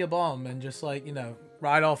might just be a bum and just like,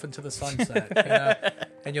 ride off into the sunset,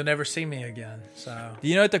 and you'll never see me again. So, Do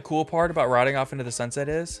you know what the cool part about riding off into the sunset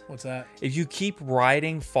is? What's that? If you keep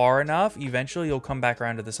riding far enough, eventually you'll come back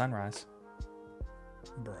around to the sunrise.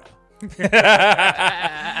 Bro. All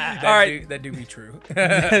right. That do be true.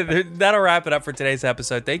 That'll wrap it up for today's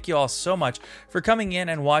episode. Thank you all so much for coming in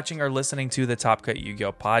and watching or listening to the Top Cut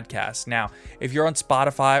Yu-Gi-Oh podcast. Now, if you're on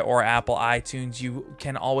Spotify or Apple iTunes, you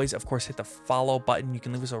can always, of course, hit the follow button. You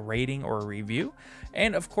can leave us a rating or a review.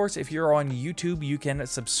 And, of course, if you're on YouTube, you can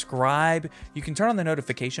subscribe. You can turn on the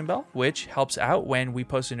notification bell, which helps out when we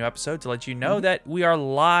post a new episode to let you know that we are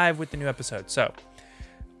live with the new episode. So,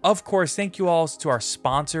 Of course, thank you all to our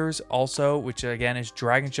sponsors also, which again is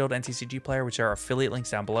Dragon Shield NTCG Player, which are affiliate links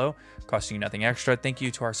down below, costing you nothing extra. Thank you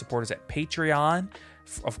to our supporters at Patreon.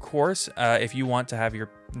 Of course, if you want to have your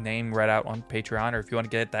name read out on Patreon, or if you want to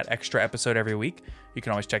get that extra episode every week, you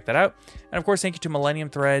can always check that out. And of course, thank you to Millennium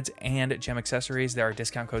Threads and Gem Accessories. There are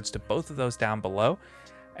discount codes to both of those down below.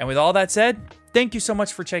 And with all that said, thank you so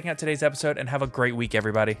much for checking out today's episode, and have a great week,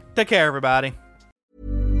 everybody. Take care, everybody.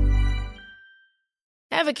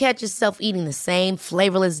 Ever catch yourself eating the same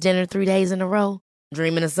flavorless dinner 3 days in a row?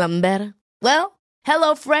 Dreaming of something better? Well,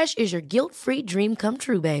 HelloFresh is your guilt-free dream come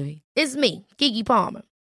true, baby. It's me, Keke Palmer.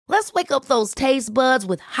 Let's wake up those taste buds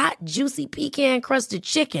with hot, juicy pecan-crusted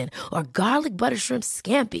chicken or garlic butter shrimp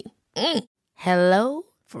scampi. Hello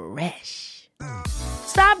Fresh.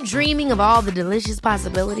 Stop dreaming of all the delicious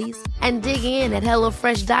possibilities and dig in at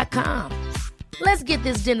HelloFresh.com. Let's get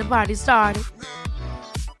this dinner party started.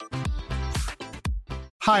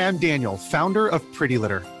 Hi, I'm Daniel, founder of Pretty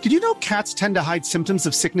Litter. Did you know cats tend to hide symptoms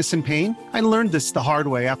of sickness and pain? I learned this the hard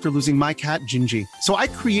way after losing my cat, Gingy. So I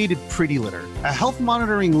created Pretty Litter, a health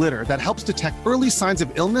monitoring litter that helps detect early signs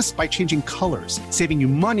of illness by changing colors, saving you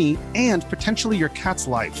money and potentially your cat's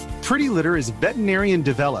life. Pretty Litter is veterinarian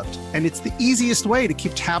developed, and it's the easiest way to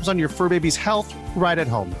keep tabs on your fur baby's health right at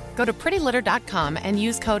home. Go to prettylitter.com and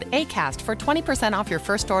use code ACAST for 20% off your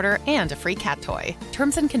first order and a free cat toy.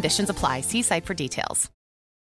 Terms and conditions apply. See site for details.